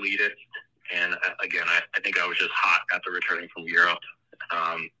a bit elitist. And again, I think I was just hot after returning from Europe.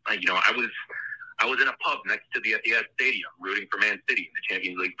 I I was in a pub next to the Etihad Stadium rooting for Man City in the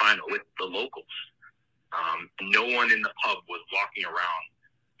Champions League final with the locals. No one in the pub was walking around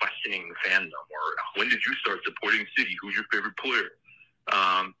questioning the fandom or when did you start supporting City? Who's your favorite player?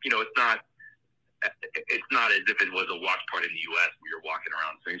 It's not as if it was a watch party in the U.S. where you're walking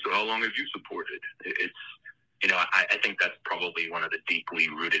around saying, so how long have you supported? I think that's probably one of the deeply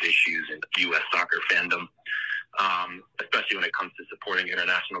rooted issues in U.S. soccer fandom, especially when it comes to supporting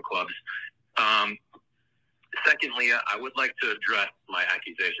international clubs. Secondly, I would like to address my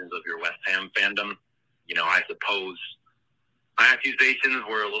accusations of your West Ham fandom. I suppose my accusations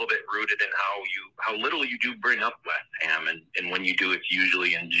were a little bit rooted in how little you do bring up West Ham, and when you do, it's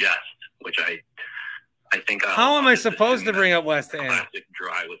usually in jest, which I think. How am I supposed to bring up West Ham? Classic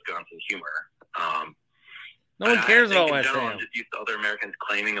dry Wisconsin humor. No one cares about West Ham. Ham. I'm just used to other Americans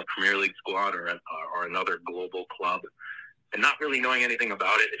claiming a Premier League squad or another global club, and not really knowing anything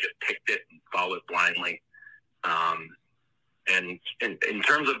about it. They just picked it and followed it blindly. And in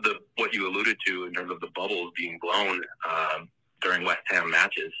terms of what you alluded to, in terms of the bubbles being blown during West Ham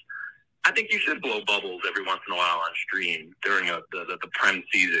matches, I think you should blow bubbles every once in a while on stream during the Prem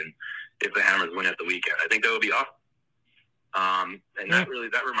season if the Hammers win at the weekend. I think that would be awesome. And that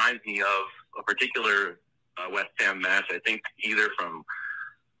reminds me of a particular West Ham match. I think either from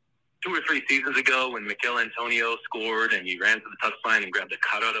 2 or 3 seasons ago when Mikel Antonio scored and he ran to the touchline and grabbed a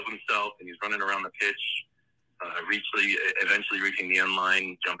cutout of himself and he's running around the pitch. Eventually reaching the end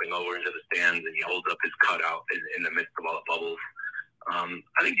line, jumping over into the stands, and he holds up his cutout in the midst of all the bubbles.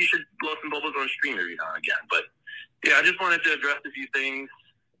 I think you should blow some bubbles on stream every now and again. But, yeah, I just wanted to address a few things.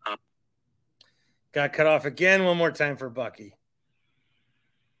 Got cut off again. One more time for Bucky.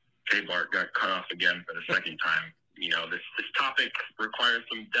 Jay Bart got cut off again for the second time. This topic requires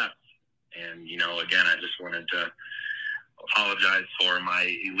some depth. And, again, I just wanted to apologize for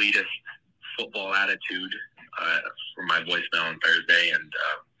my elitist football attitude for my voicemail on Thursday, and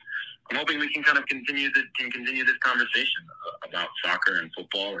I'm hoping we can kind of continue this conversation about soccer and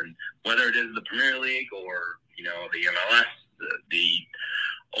football, and whether it is the Premier League or the MLS, the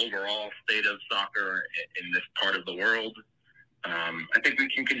overall state of soccer in this part of the world. I think we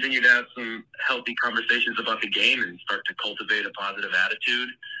can continue to have some healthy conversations about the game and start to cultivate a positive attitude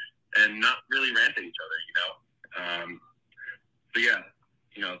and not really rant at each other.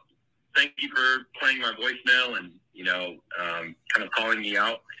 Thank you for playing my voicemail and, kind of calling me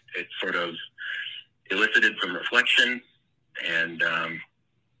out. It sort of elicited some reflection and,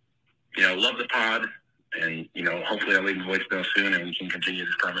 love the pod. And, hopefully I'll leave a voicemail soon and we can continue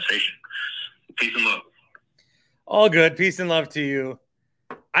this conversation. Peace and love. All good. Peace and love to you.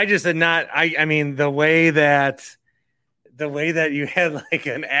 I just had not, I mean, the way that you had like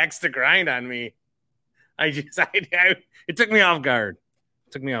an axe to grind on me, it took me off guard.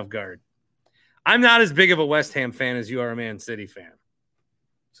 I'm not as big of a West Ham fan as you are a Man City fan.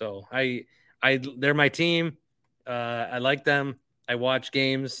 So they're my team. I like them. I watch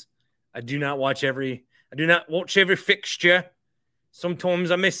games. I do not watch every fixture.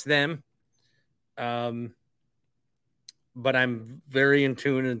 Sometimes I miss them. But I'm very in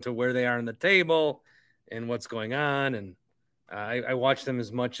tune into where they are in the table and what's going on. And I watch them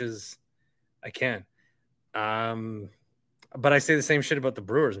as much as I can. But I say the same shit about the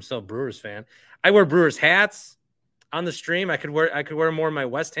Brewers. I'm still a Brewers fan. I wear Brewers hats on the stream. I could wear more of my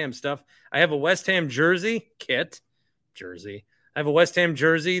West Ham stuff. I have a West Ham jersey. I have a West Ham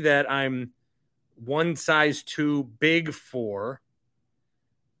jersey that I'm one size too big for.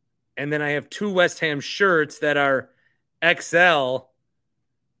 And then I have 2 West Ham shirts that are XL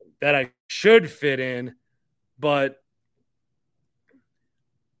that I should fit in. But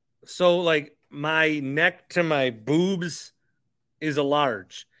so like my neck to my boobs is a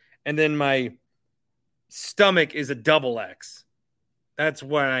large, and then my stomach is a double X. That's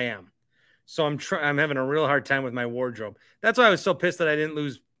where I am. So I'm having a real hard time with my wardrobe. That's why I was so pissed that I didn't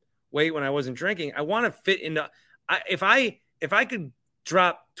lose weight when I wasn't drinking. I want to fit into. If I could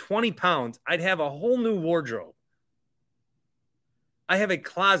drop 20 pounds, I'd have a whole new wardrobe. I have a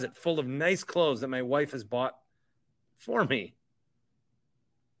closet full of nice clothes that my wife has bought for me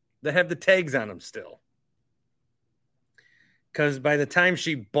that have the tags on them still. Because by the time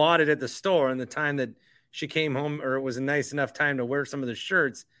she bought it at the store and the time that she came home, or it was a nice enough time to wear some of the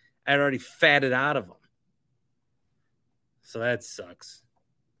shirts, I'd already fatted out of them. So that sucks.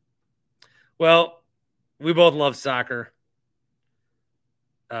 Well, we both love soccer.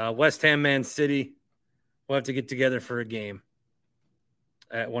 West Ham, Man City, we'll have to get together for a game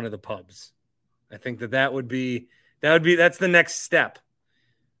at one of the pubs. I think that's the next step.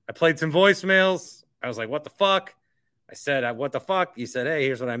 I played some voicemails. I was like, what the fuck? I said, what the fuck? You said, hey,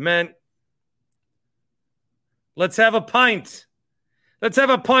 here's what I meant. Let's have a pint. Let's have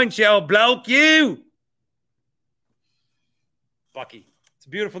a pint, you old bloke, you. Bucky. It's a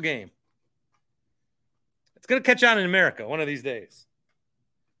beautiful game. It's going to catch on in America one of these days.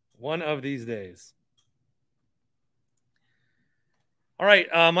 One of these days. All right,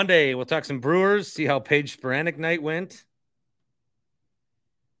 Monday, we'll talk some Brewers, see how Paige Sporanic night went.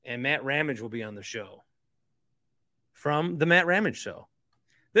 And Matt Ramage will be on the show. From the Matt Ramage Show.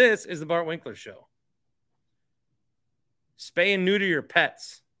 This is the Bart Winkler Show. Spay and neuter your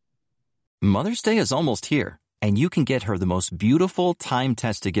pets. Mother's Day is almost here, and you can get her the most beautiful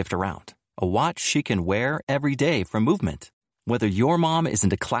time-tested gift around. A watch she can wear every day from Movement. Whether your mom is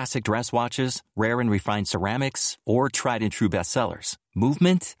into classic dress watches, rare and refined ceramics, or tried-and-true bestsellers,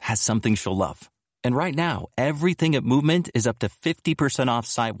 Movement has something she'll love. And right now, everything at Movement is up to 50% off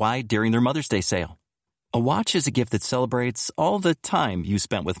site-wide during their Mother's Day sale. A watch is a gift that celebrates all the time you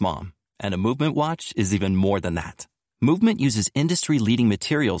spent with mom. And a Movement watch is even more than that. Movement uses industry-leading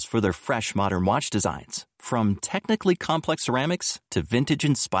materials for their fresh modern watch designs, from technically complex ceramics to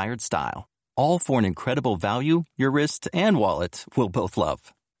vintage-inspired style. All for an incredible value your wrist and wallet will both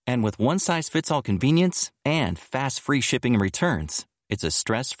love. And with one-size-fits-all convenience and fast free shipping and returns, it's a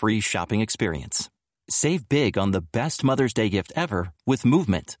stress-free shopping experience. Save big on the best Mother's Day gift ever with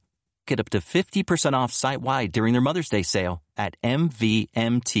Movement. Get up to 50% off site-wide during their Mother's Day sale at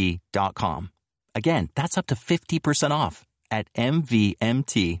MVMT.com. Again, that's up to 50% off at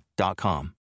MVMT.com.